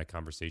have that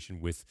conversation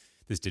with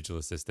this digital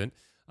assistant.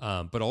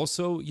 But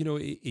also,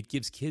 it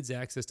gives kids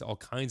access to all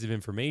kinds of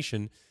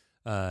information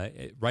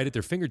right at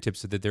their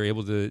fingertips, so that they're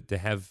able to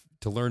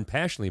learn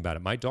passionately about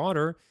it. My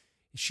daughter,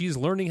 she's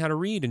learning how to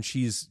read, and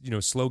she's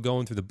slow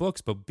going through the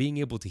books, but being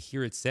able to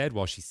hear it said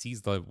while she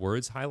sees the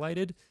words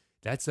highlighted,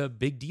 that's a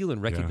big deal in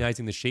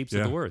recognizing the shapes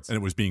of the words. And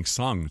it was being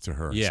sung to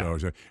her. Yeah.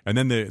 So, and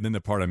then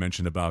the part I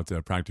mentioned about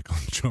practical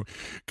joke,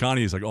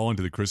 Connie is like all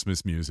into the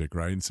Christmas music,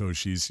 right? And so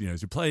she's,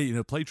 to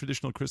play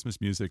traditional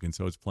Christmas music, and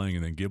so it's playing,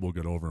 and then Gib will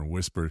get over and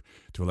whisper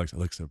to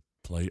Alexa,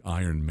 play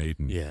Iron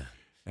Maiden. Yeah.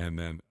 And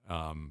then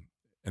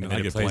And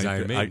I get blamed.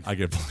 I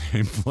get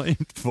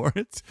blamed for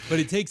it. But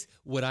it takes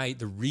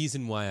the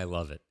reason why I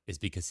love it is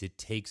because it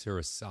takes her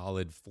a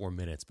solid 4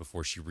 minutes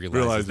before she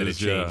realizes that it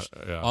changed.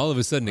 Yeah. All of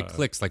a sudden it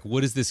clicks, like,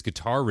 what is this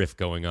guitar riff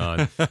going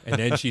on? And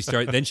then she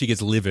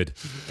gets livid.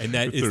 And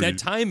it's that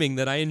timing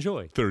that I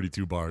enjoy.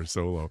 32 bars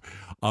solo.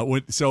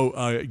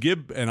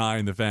 Gib and I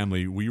and the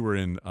family, we were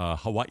in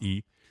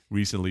Hawaii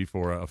recently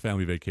for a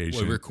family vacation.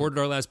 Well, we recorded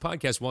our last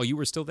podcast while you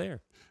were still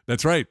there.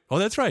 That's right. Oh,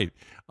 that's right.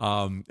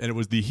 And it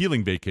was the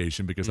healing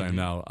vacation, because I'm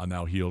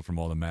now healed from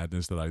all the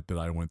madness that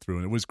I went through,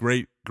 and it was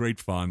great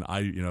fun.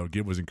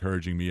 Gib was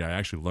encouraging me. I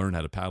actually learned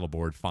how to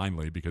paddleboard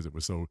finally, because it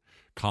was so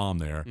calm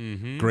there.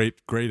 Mm-hmm.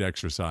 Great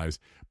exercise.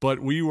 But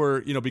we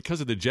were,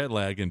 because of the jet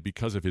lag and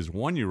because of his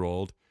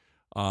 1-year-old,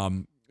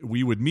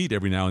 we would meet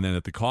every now and then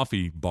at the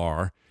coffee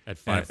bar at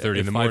 5:30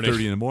 in the morning.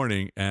 5:30 in the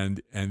morning,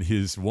 and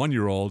his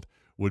 1-year-old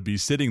would be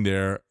sitting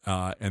there,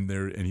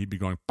 and he'd be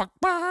going, "Buck,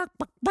 buck,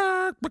 buck,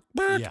 buck, buck,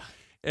 buck." Yeah.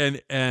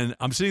 And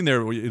I'm sitting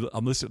there,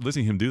 I'm listening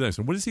to him do that.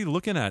 So what is he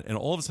looking at? And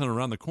all of a sudden,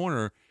 around the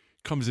corner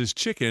comes this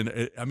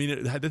chicken. I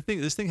mean,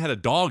 this thing had a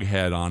dog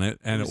head on it,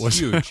 and it was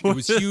huge. It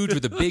was huge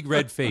with a big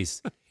red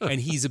face.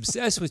 And he's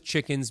obsessed with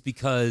chickens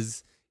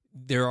because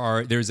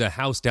there's a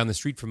house down the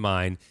street from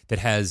mine that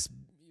has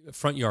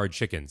front yard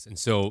chickens, and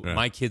so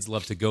my kids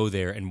love to go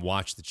there and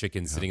watch the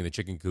chickens sitting in the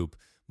chicken coop,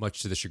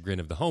 much to the chagrin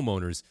of the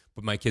homeowners.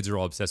 But my kids are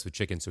all obsessed with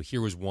chicken, so here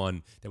was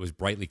one that was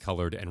brightly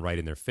colored and right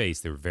in their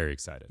face. They were very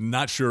excited.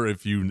 Not sure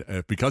if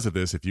because of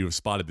this, if you have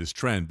spotted this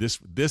trend.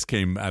 This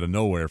came out of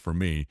nowhere for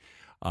me.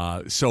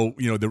 So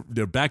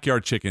the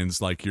backyard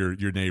chickens, like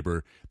your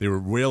neighbor, they were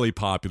really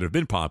popular. Have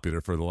been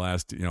popular for the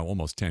last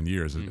almost 10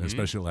 years,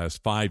 especially the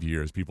last 5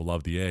 years. People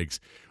love the eggs,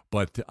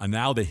 but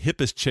now the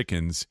hippest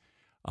chickens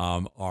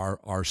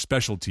are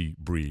specialty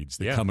breeds.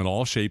 They come in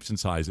all shapes and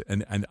sizes,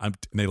 and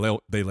they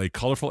lay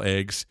colorful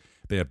eggs.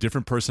 They have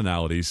different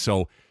personalities.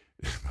 So,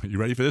 you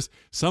ready for this?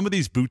 Some of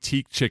these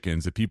boutique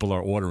chickens that people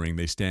are ordering,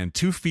 they stand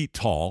 2 feet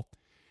tall,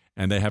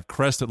 and they have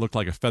crests that look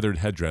like a feathered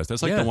headdress.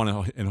 That's like the one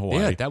in Hawaii.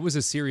 Yeah, that was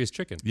a serious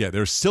chicken. Yeah,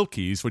 there's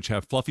silkies, which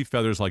have fluffy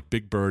feathers like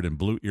Big Bird and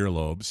blue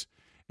earlobes.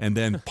 And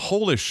then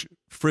Polish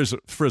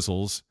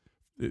frizzles.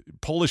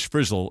 Polish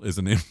frizzle is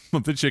the name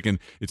of the chicken.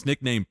 It's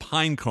nicknamed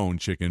pine cone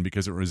chicken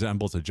because it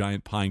resembles a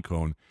giant pine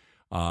cone.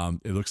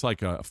 It looks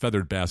like a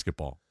feathered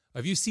basketball.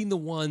 Have you seen the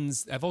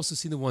ones? I've also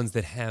seen the ones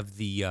that have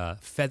the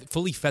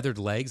fully feathered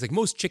legs. Like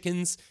most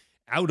chickens,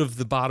 out of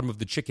the bottom of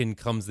the chicken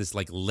comes this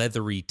like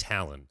leathery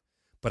talon.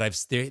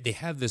 But they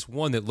have this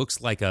one that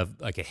looks like a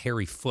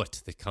hairy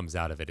foot that comes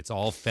out of it. It's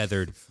all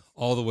feathered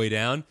all the way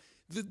down.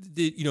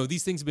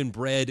 These things have been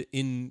bred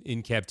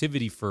in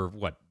captivity for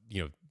what,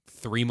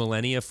 3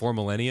 millennia, 4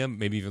 millennia,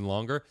 maybe even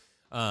longer.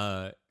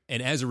 And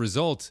as a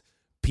result,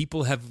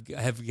 people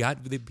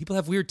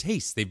have weird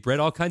tastes. They've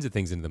bred all kinds of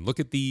things into them. Look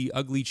at the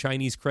ugly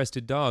Chinese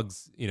crested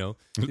dogs.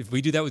 If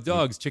we do that with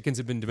dogs, chickens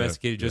have been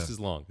domesticated just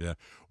as long. Yeah.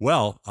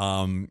 Well,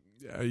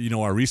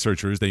 our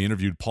researchers, they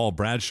interviewed Paul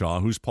Bradshaw.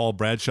 Who's Paul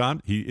Bradshaw?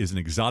 He is an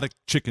exotic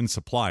chicken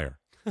supplier.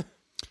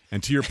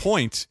 And to your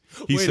point,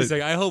 he Wait said, a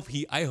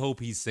second. I hope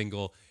he's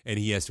single and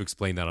he has to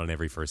explain that on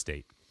every first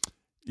date.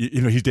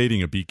 he's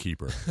dating a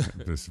beekeeper.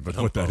 But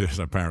what that is,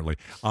 apparently.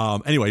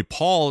 Anyway,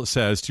 Paul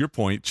says, to your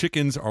point,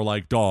 chickens are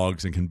like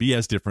dogs and can be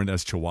as different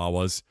as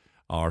Chihuahuas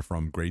are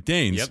from Great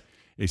Danes. Yep.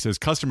 He says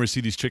customers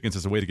see these chickens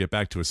as a way to get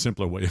back to a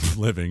simpler way of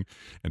living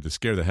and to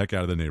scare the heck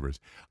out of the neighbors.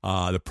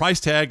 The price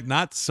tag,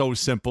 not so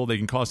simple. They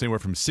can cost anywhere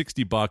from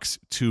 $60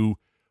 to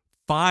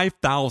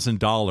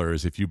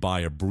 $5,000 if you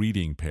buy a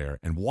breeding pair.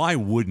 And why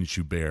wouldn't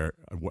you buy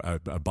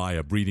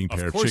a breeding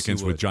pair of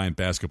chickens with giant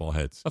basketball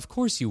heads? Of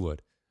course you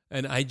would.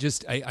 And I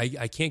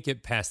can't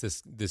get past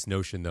this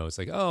notion, though. It's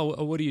like,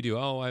 oh, what do you do?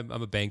 Oh, I'm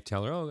a bank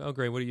teller. Oh,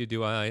 great. What do you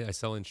do? I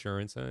sell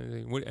insurance.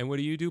 And what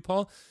do you do,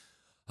 Paul?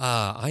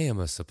 I am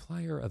a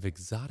supplier of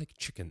exotic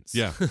chickens.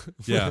 Yeah,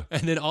 yeah.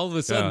 And then all of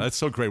a sudden, that's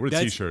so great. What a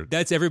T-shirt.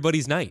 That's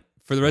everybody's night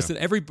for the rest of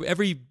every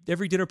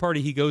dinner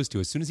party he goes to.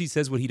 As soon as he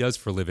says what he does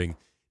for a living,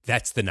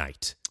 that's the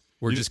night.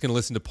 We're just going to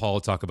listen to Paul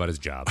talk about his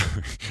job.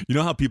 You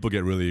know how people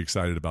get really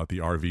excited about the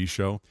RV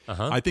show?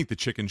 Uh-huh. I think the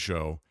chicken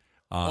show.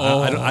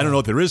 I don't know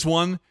if there is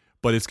one,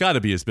 but it's got to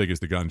be as big as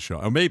the gun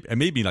show, or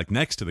maybe like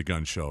next to the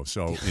gun show.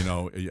 So you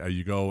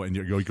go and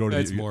you go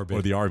to the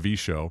RV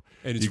show,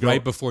 and it's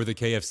right before the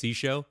KFC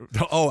show.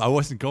 Oh, I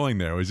wasn't going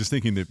there. I was just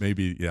thinking that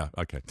maybe, yeah,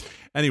 okay.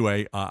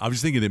 Anyway, I was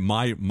thinking that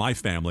my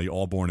family,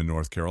 all born in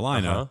North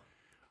Carolina,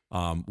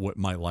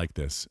 might like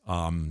this.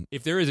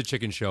 If there is a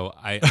chicken show,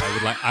 I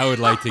would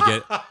like to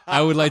get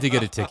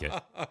a ticket.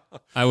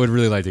 I would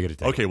really like to get a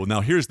ticket. Okay, well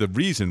now here's the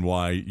reason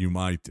why you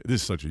might.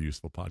 This is such a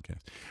useful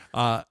podcast.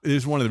 It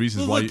is one of the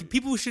reasons why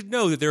people should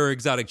know that there are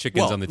exotic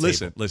chickens on the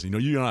table.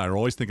 Listen. You and I are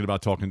always thinking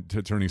about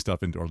turning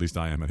stuff into, or at least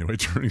I am anyway,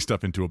 turning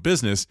stuff into a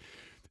business.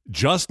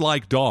 Just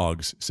like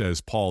dogs, says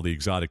Paul, the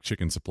exotic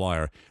chicken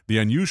supplier, the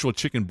unusual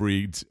chicken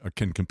breeds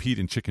can compete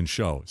in chicken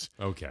shows.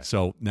 Okay.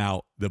 So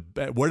now,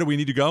 where do we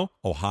need to go?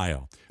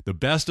 Ohio. The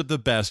best of the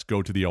best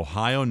go to the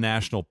Ohio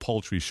National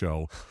Poultry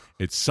Show.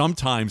 It's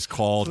sometimes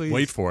called,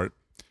 wait for it,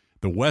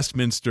 the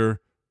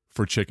Westminster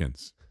for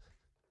Chickens.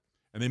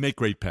 And they make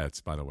great pets,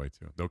 by the way,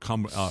 too. They'll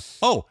come.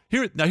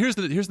 Here's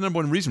the number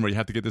one reason why you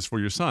have to get this for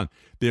your son.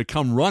 They'll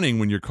come running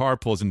when your car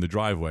pulls in the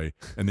driveway,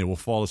 and they will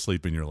fall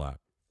asleep in your lap.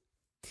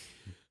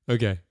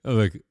 Okay.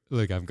 Oh,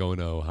 look, I'm going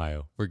to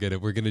Ohio. We're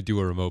gonna do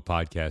a remote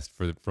podcast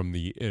from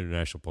the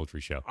International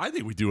Poultry Show. I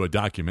think we do a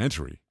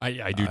documentary.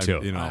 I do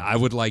too. I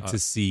would like to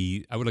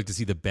see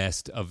the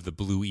best of the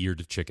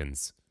blue-eared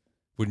chickens.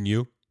 Wouldn't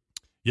you?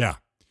 Yeah.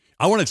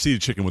 I want to see the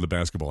chicken with a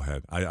basketball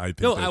head. I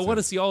want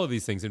to see all of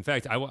these things. In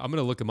fact, I'm going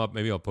to look them up.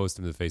 Maybe I'll post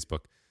them to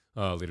Facebook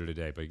later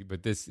today.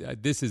 But this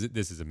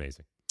is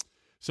amazing.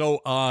 So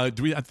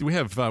do we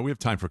have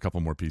time for a couple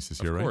more pieces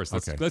here, right? Of course.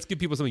 Let's give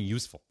people something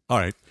useful. All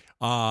right.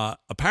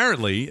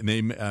 Apparently, and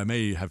they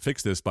may have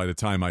fixed this by the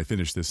time I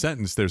finish this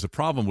sentence, there's a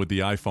problem with the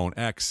iPhone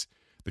X.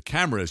 The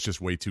camera is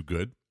just way too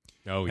good.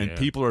 Oh, yeah. And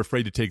people are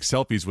afraid to take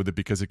selfies with it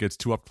because it gets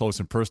too up close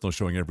and personal,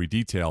 showing every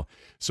detail.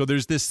 So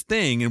there's this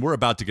thing, and we're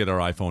about to get our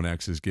iPhone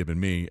X's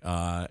given me,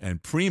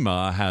 and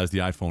Prima has the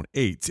iPhone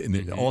 8, and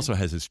it also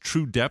has this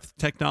true depth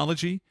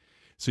technology.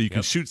 So you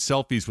can shoot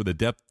selfies with a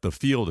depth of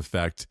field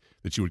effect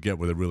that you would get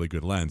with a really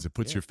good lens. It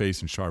puts your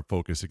face in sharp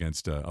focus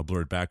against a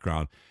blurred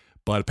background.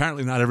 But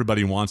apparently not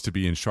everybody wants to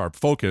be in sharp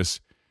focus,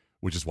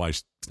 which is why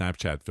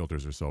Snapchat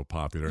filters are so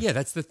popular. Yeah,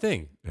 that's the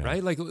thing,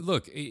 right? Like,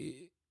 look,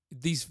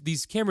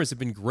 these cameras have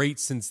been great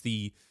since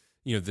the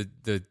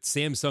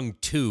Samsung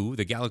 2,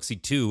 the Galaxy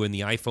 2, and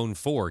the iPhone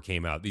 4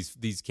 came out.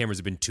 These cameras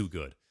have been too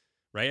good,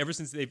 right? Ever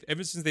since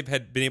they've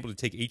been able to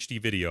take HD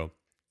video.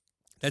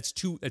 That's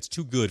too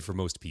good for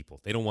most people.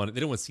 They don't want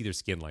to see their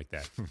skin like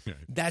that. Right.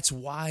 That's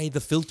why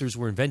the filters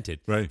were invented.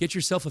 Right. Get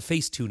yourself a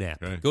Facetune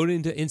app. Right. Go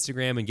into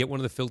Instagram and get one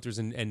of the filters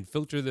and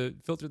filter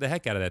the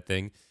heck out of that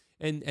thing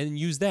and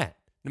use that.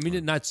 I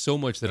mean, not so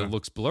much that Yeah. it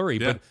looks blurry,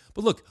 Yeah.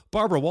 but look,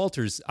 Barbara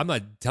Walters. I'm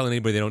not telling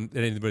anybody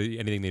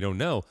anything they don't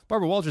know.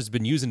 Barbara Walters has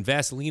been using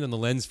Vaseline on the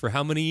lens for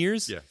how many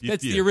years?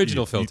 That's the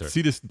original filter. You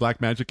see this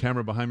Blackmagic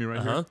camera behind me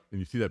right here, and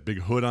you see that big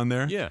hood on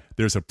there. Yeah.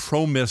 There's a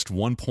Pro Mist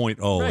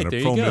 1.0 Right, and there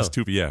a you Pro go. Mist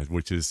 2. Yeah,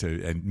 which is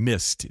and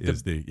Mist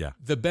is the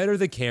The better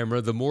the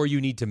camera, the more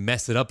you need to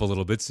mess it up a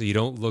little bit, so you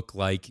don't look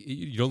like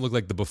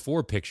the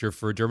before picture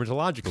for a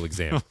dermatological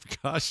exam.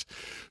 Gosh.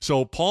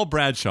 So Paul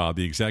Bradshaw,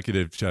 the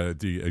executive,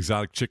 the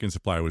exotic chicken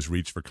supplier, was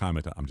reached for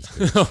comment. I'm just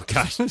kidding. Oh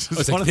gosh, I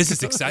was like, this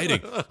is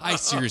exciting. I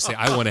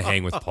want to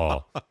hang with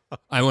Paul.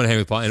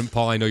 And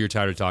Paul, I know you're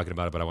tired of talking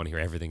about it, but I want to hear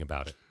everything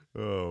about it.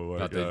 Oh my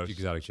About gosh. the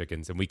exotic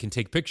chickens, and we can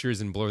take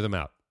pictures and blur them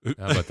out.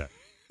 How about that?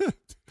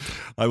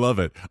 I love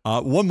it.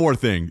 One more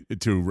thing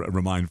to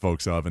remind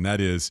folks of, and that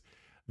is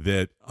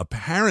that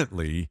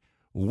apparently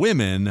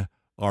women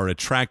are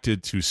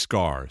attracted to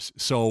scars.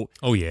 So,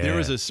 Oh, yeah. there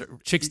is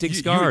Chicks dig you-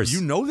 scars.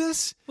 You know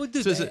this? Well,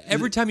 dude, So is it-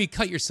 every time you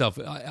cut yourself,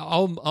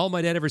 all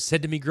my dad ever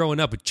said to me growing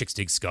up, with chicks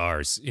dig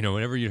scars.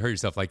 Whenever you hurt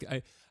yourself, like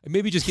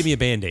maybe just give me a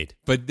Band-Aid.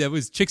 But that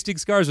was chicks dig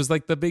scars was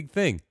like the big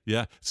thing.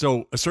 Yeah.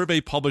 So a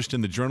survey published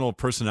in the Journal of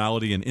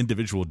Personality and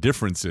Individual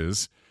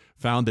Differences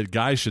found that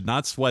guys should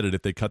not sweat it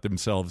if they cut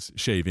themselves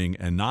shaving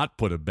and not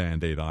put a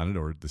Band-Aid on it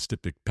or the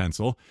styptic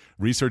pencil.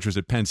 Researchers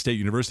at Penn State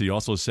University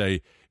also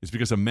say it's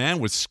because a man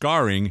with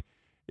scarring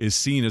is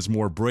seen as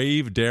more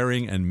brave,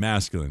 daring, and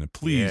masculine. And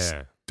please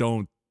Yeah.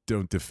 don't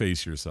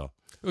deface yourself.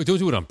 Oh, don't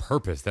do it on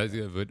purpose.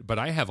 But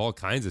I have all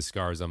kinds of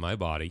scars on my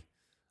body.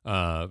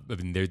 I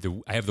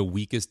mean, I have the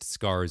weakest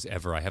scars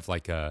ever. I have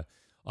like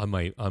on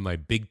my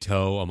big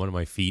toe, on one of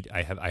my feet.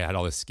 I had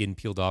all the skin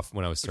peeled off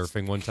when I was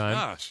surfing one time,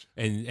 Gosh.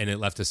 and it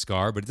left a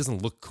scar, but it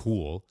doesn't look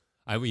cool.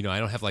 I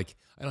don't have like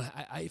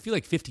I feel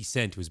like 50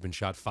 Cent, who's been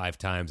shot 5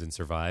 times and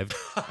survived.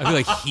 I feel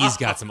like he's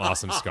got some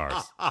awesome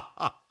scars.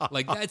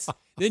 Like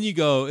then you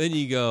go,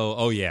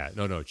 oh yeah,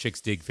 no, chicks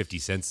dig 50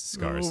 Cent's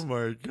scars. Oh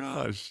my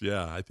gosh.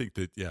 Yeah. I think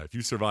that, if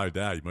you survived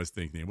that, you must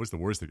think, what's the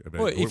worst that,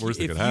 Well, worst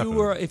that could happen?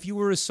 if you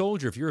were a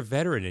soldier, if you're a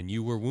veteran and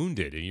you were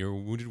wounded and you're a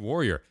wounded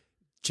warrior,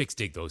 chicks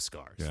dig those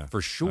scars. Yeah.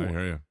 For sure. I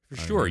hear you. For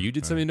I sure. hear you. You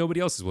did something nobody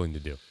else is willing to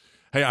do.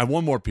 Hey, I have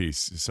one more piece.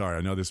 Sorry,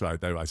 I know this. I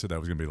said that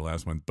was going to be the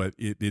last one, but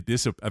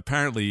this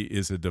apparently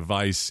is a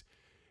device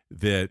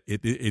that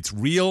it's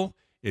real.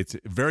 It's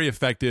very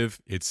effective.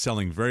 It's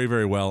selling very,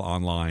 very well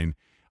online,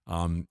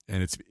 and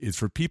it's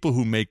for people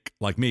who make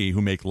like me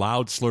who make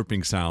loud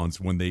slurping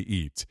sounds when they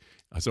eat.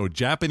 So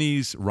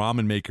Japanese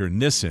ramen maker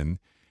Nissin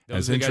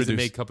Those has are the guys that introduced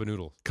make cup of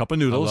noodles. cup of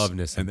noodles. I love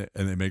Nissin.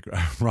 and they make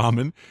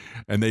ramen,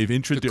 and they've The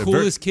introduced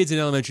coolest kids in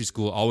elementary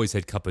school always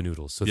had cup of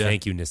noodles. So Yeah.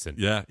 thank you, Nissin.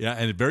 Yeah,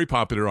 and it's very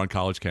popular on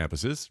college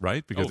campuses,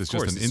 right? Because of it's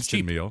course, just an it's instant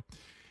cheap. meal.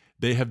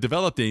 They have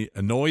developed a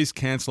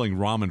noise-canceling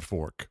ramen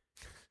fork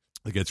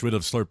that gets rid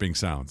of slurping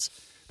sounds.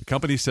 The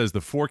company says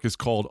the fork is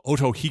called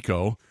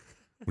Otohiko,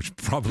 which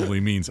probably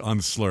means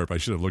unslurp. I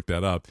should have looked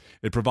that up.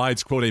 It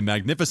provides, quote, a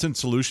magnificent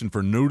solution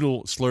for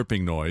noodle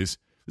slurping noise.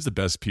 This is the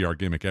best PR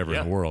gimmick ever in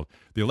Yeah. the world.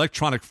 The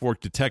electronic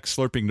fork detects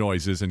slurping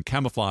noises and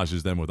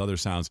camouflages them with other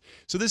sounds.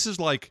 So this is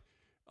like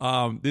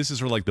sort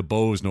of like the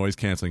Bose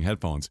noise-canceling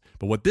headphones.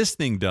 But what this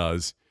thing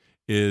does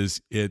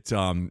is it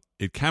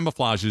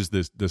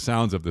camouflages the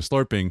sounds of the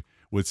slurping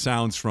with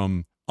sounds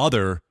from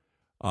other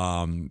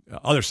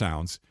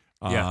sounds,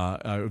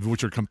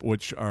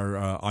 which are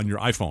on your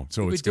iPhone.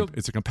 So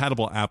it's a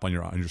compatible app on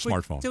your But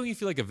smartphone. don't you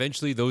feel like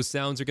eventually those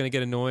sounds are going to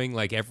get annoying?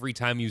 Like every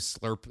time you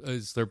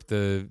slurp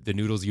the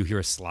noodles, you hear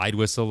a slide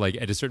whistle. Like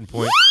at a certain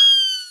point,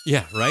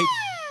 yeah, right.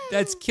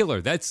 That's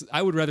killer.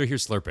 I would rather hear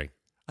slurping.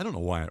 I don't know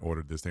why I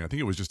ordered this thing. I think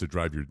it was just to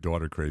drive your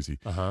daughter crazy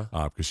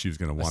because she was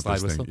going to want slide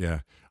this whistle? thing. Yeah.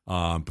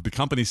 But the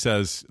company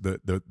says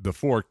the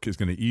fork is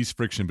going to ease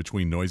friction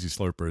between noisy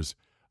slurpers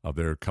of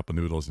their cup of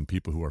noodles and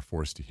people who are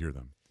forced to hear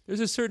them.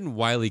 There's a certain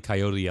Wile E.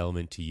 Coyote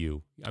element to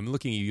you. I'm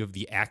looking at you. You have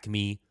the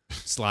Acme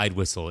slide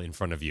whistle in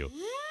front of you.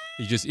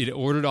 It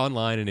ordered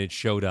online and it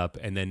showed up,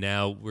 and then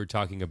now we're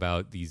talking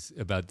about the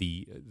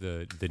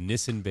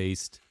Nissin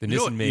based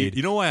Nissin made.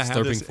 You know why I have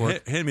slurping this?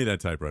 fork? Hand me that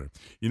typewriter.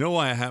 You know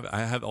why I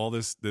have all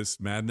this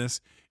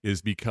madness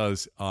is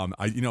because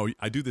I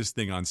do this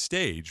thing on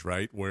stage,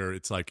 right, where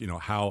it's like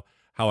how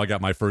I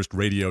got my first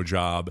radio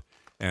job.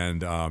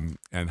 And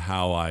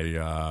how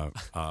I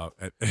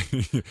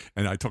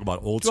and I talk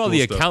about old To all school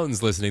the stuff.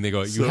 accountants listening, they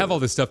go, "You So- have all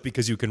this stuff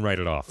because you can write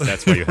it off."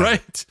 That's why you have it.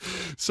 right.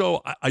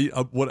 So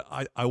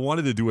I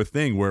wanted to do a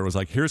thing where it was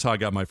like, here's how I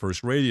got my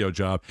first radio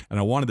job, and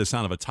I wanted the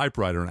sound of a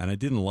typewriter, and I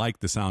didn't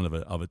like the sound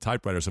of a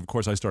typewriter. So of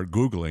course I start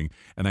Googling,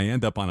 and I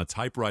end up on a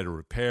typewriter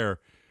repair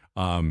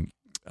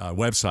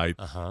website,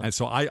 and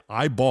so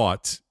I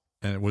bought.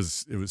 And it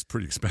was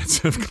pretty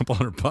expensive, a couple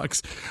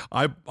 $100.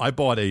 I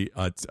bought a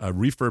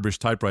refurbished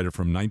typewriter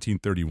from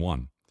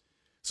 1931.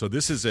 So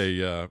this is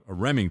a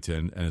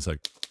Remington, and it's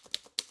like,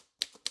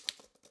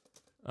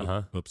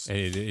 oops. And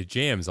it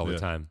jams all Yeah. the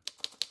time.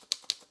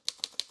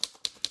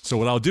 So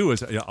what I'll do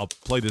is I'll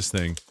play this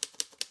thing,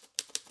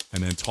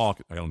 and then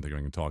talk. I don't think I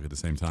can talk at the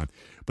same time.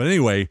 But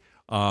anyway,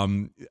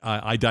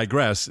 I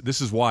digress.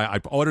 This is why I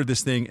ordered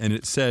this thing, and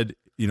it said,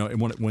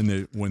 and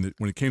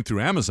when it came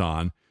through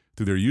Amazon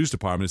through their used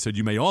department, it said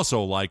you may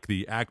also like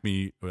the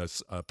Acme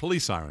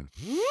police siren.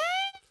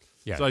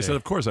 Yeah, so I said,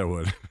 of course I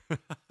would.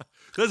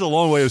 That's a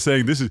long way of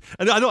saying this is.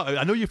 And I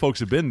know you folks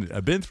have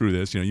been through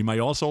this. You may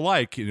also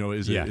like.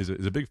 Is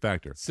a big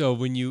factor. So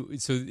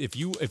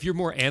if you're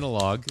more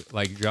analog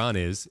like John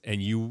is,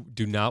 and you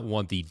do not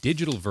want the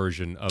digital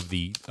version of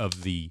the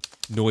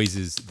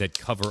noises that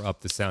cover up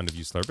the sound of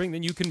you slurping,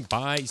 then you can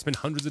spend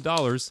hundreds of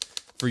dollars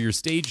for your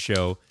stage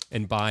show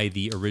and buy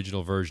the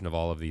original version of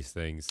all of these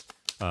things.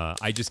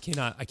 I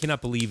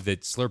cannot believe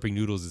that slurping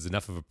noodles is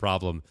enough of a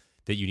problem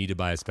that you need to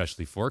buy a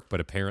specialty fork,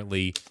 but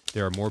apparently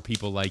there are more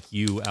people like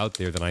you out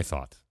there than I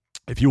thought.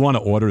 If you want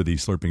to order the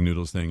slurping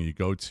noodles thing, you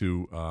go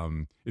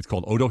to, it's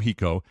called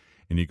Otohiko,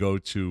 and you go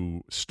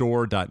to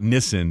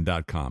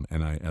store.nissin.com,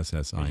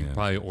 Nissin. You can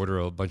probably order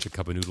a bunch of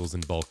cup of noodles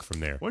in bulk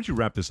from there. Why don't you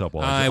wrap this up?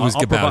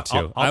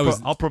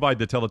 I'll provide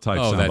the teletype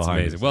sound that's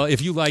behind amazing. it. Well,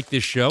 if you like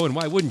this show, and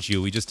why wouldn't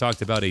you? We just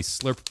talked about a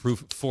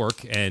slurp-proof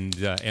fork and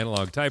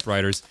analog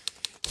typewriters.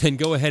 Then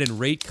go ahead and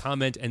rate,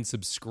 comment, and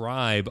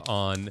subscribe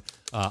on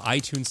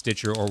iTunes,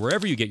 Stitcher, or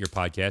wherever you get your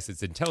podcast.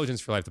 It's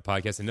Intelligence for Life, the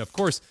podcast. And, of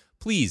course,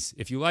 please,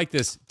 if you like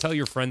this, tell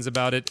your friends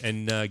about it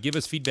and give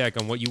us feedback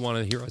on what you want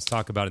to hear us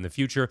talk about in the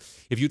future.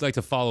 If you'd like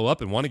to follow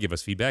up and want to give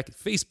us feedback,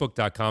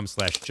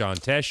 Facebook.com/John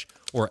Tesh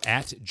or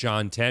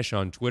 @JohnTesh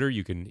on Twitter.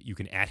 You can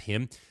 @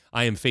 him.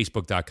 I am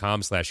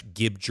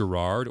Facebook.com/Gib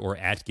Gerard or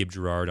 @Gib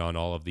Gerard on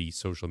all of the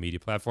social media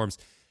platforms.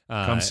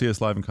 Come see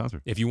us live in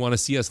concert. If you want to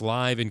see us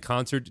live in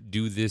concert,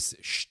 do this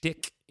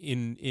shtick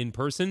in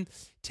person.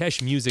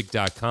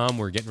 Teshmusic.com.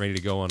 We're getting ready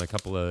to go on a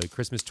couple of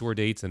Christmas tour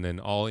dates, and then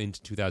all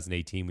into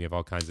 2018. We have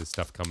all kinds of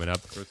stuff coming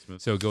up.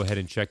 Christmas. So go ahead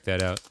and check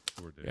that out.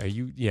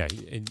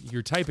 And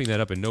you're typing that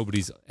up, and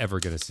nobody's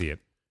ever going to see it.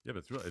 Yeah,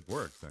 but it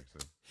works,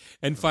 actually.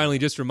 And finally,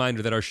 just a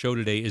reminder that our show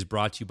today is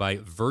brought to you by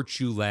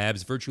Virtue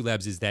Labs. Virtue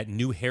Labs is that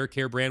new hair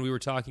care brand we were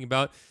talking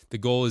about. The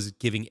goal is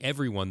giving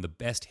everyone the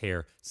best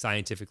hair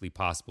scientifically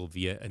possible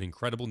via an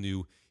incredible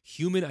new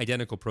human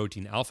identical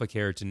protein, alpha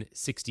keratin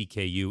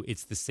 60KU.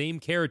 It's the same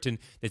keratin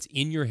that's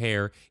in your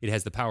hair. It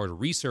has the power to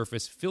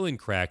resurface, fill in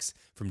cracks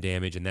from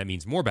damage, and that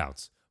means more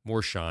bounce,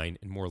 more shine,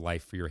 and more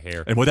life for your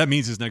hair. And what that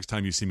means is next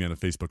time you see me on a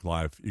Facebook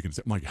Live, you can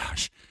say, oh my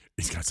gosh,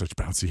 he's got such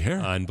bouncy hair.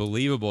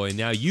 Unbelievable. And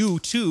now you,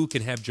 too,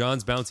 can have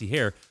John's bouncy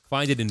hair.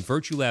 Find it in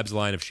Virtue Labs'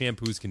 line of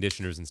shampoos,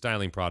 conditioners, and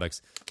styling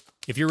products.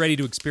 If you're ready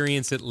to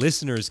experience it,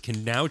 listeners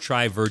can now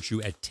try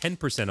Virtue at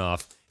 10%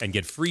 off and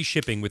get free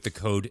shipping with the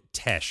code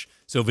TESH.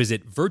 So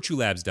visit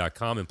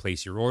virtuelabs.com and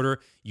place your order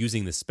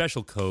using the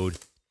special code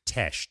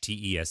TESH,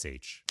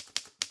 T-E-S-H.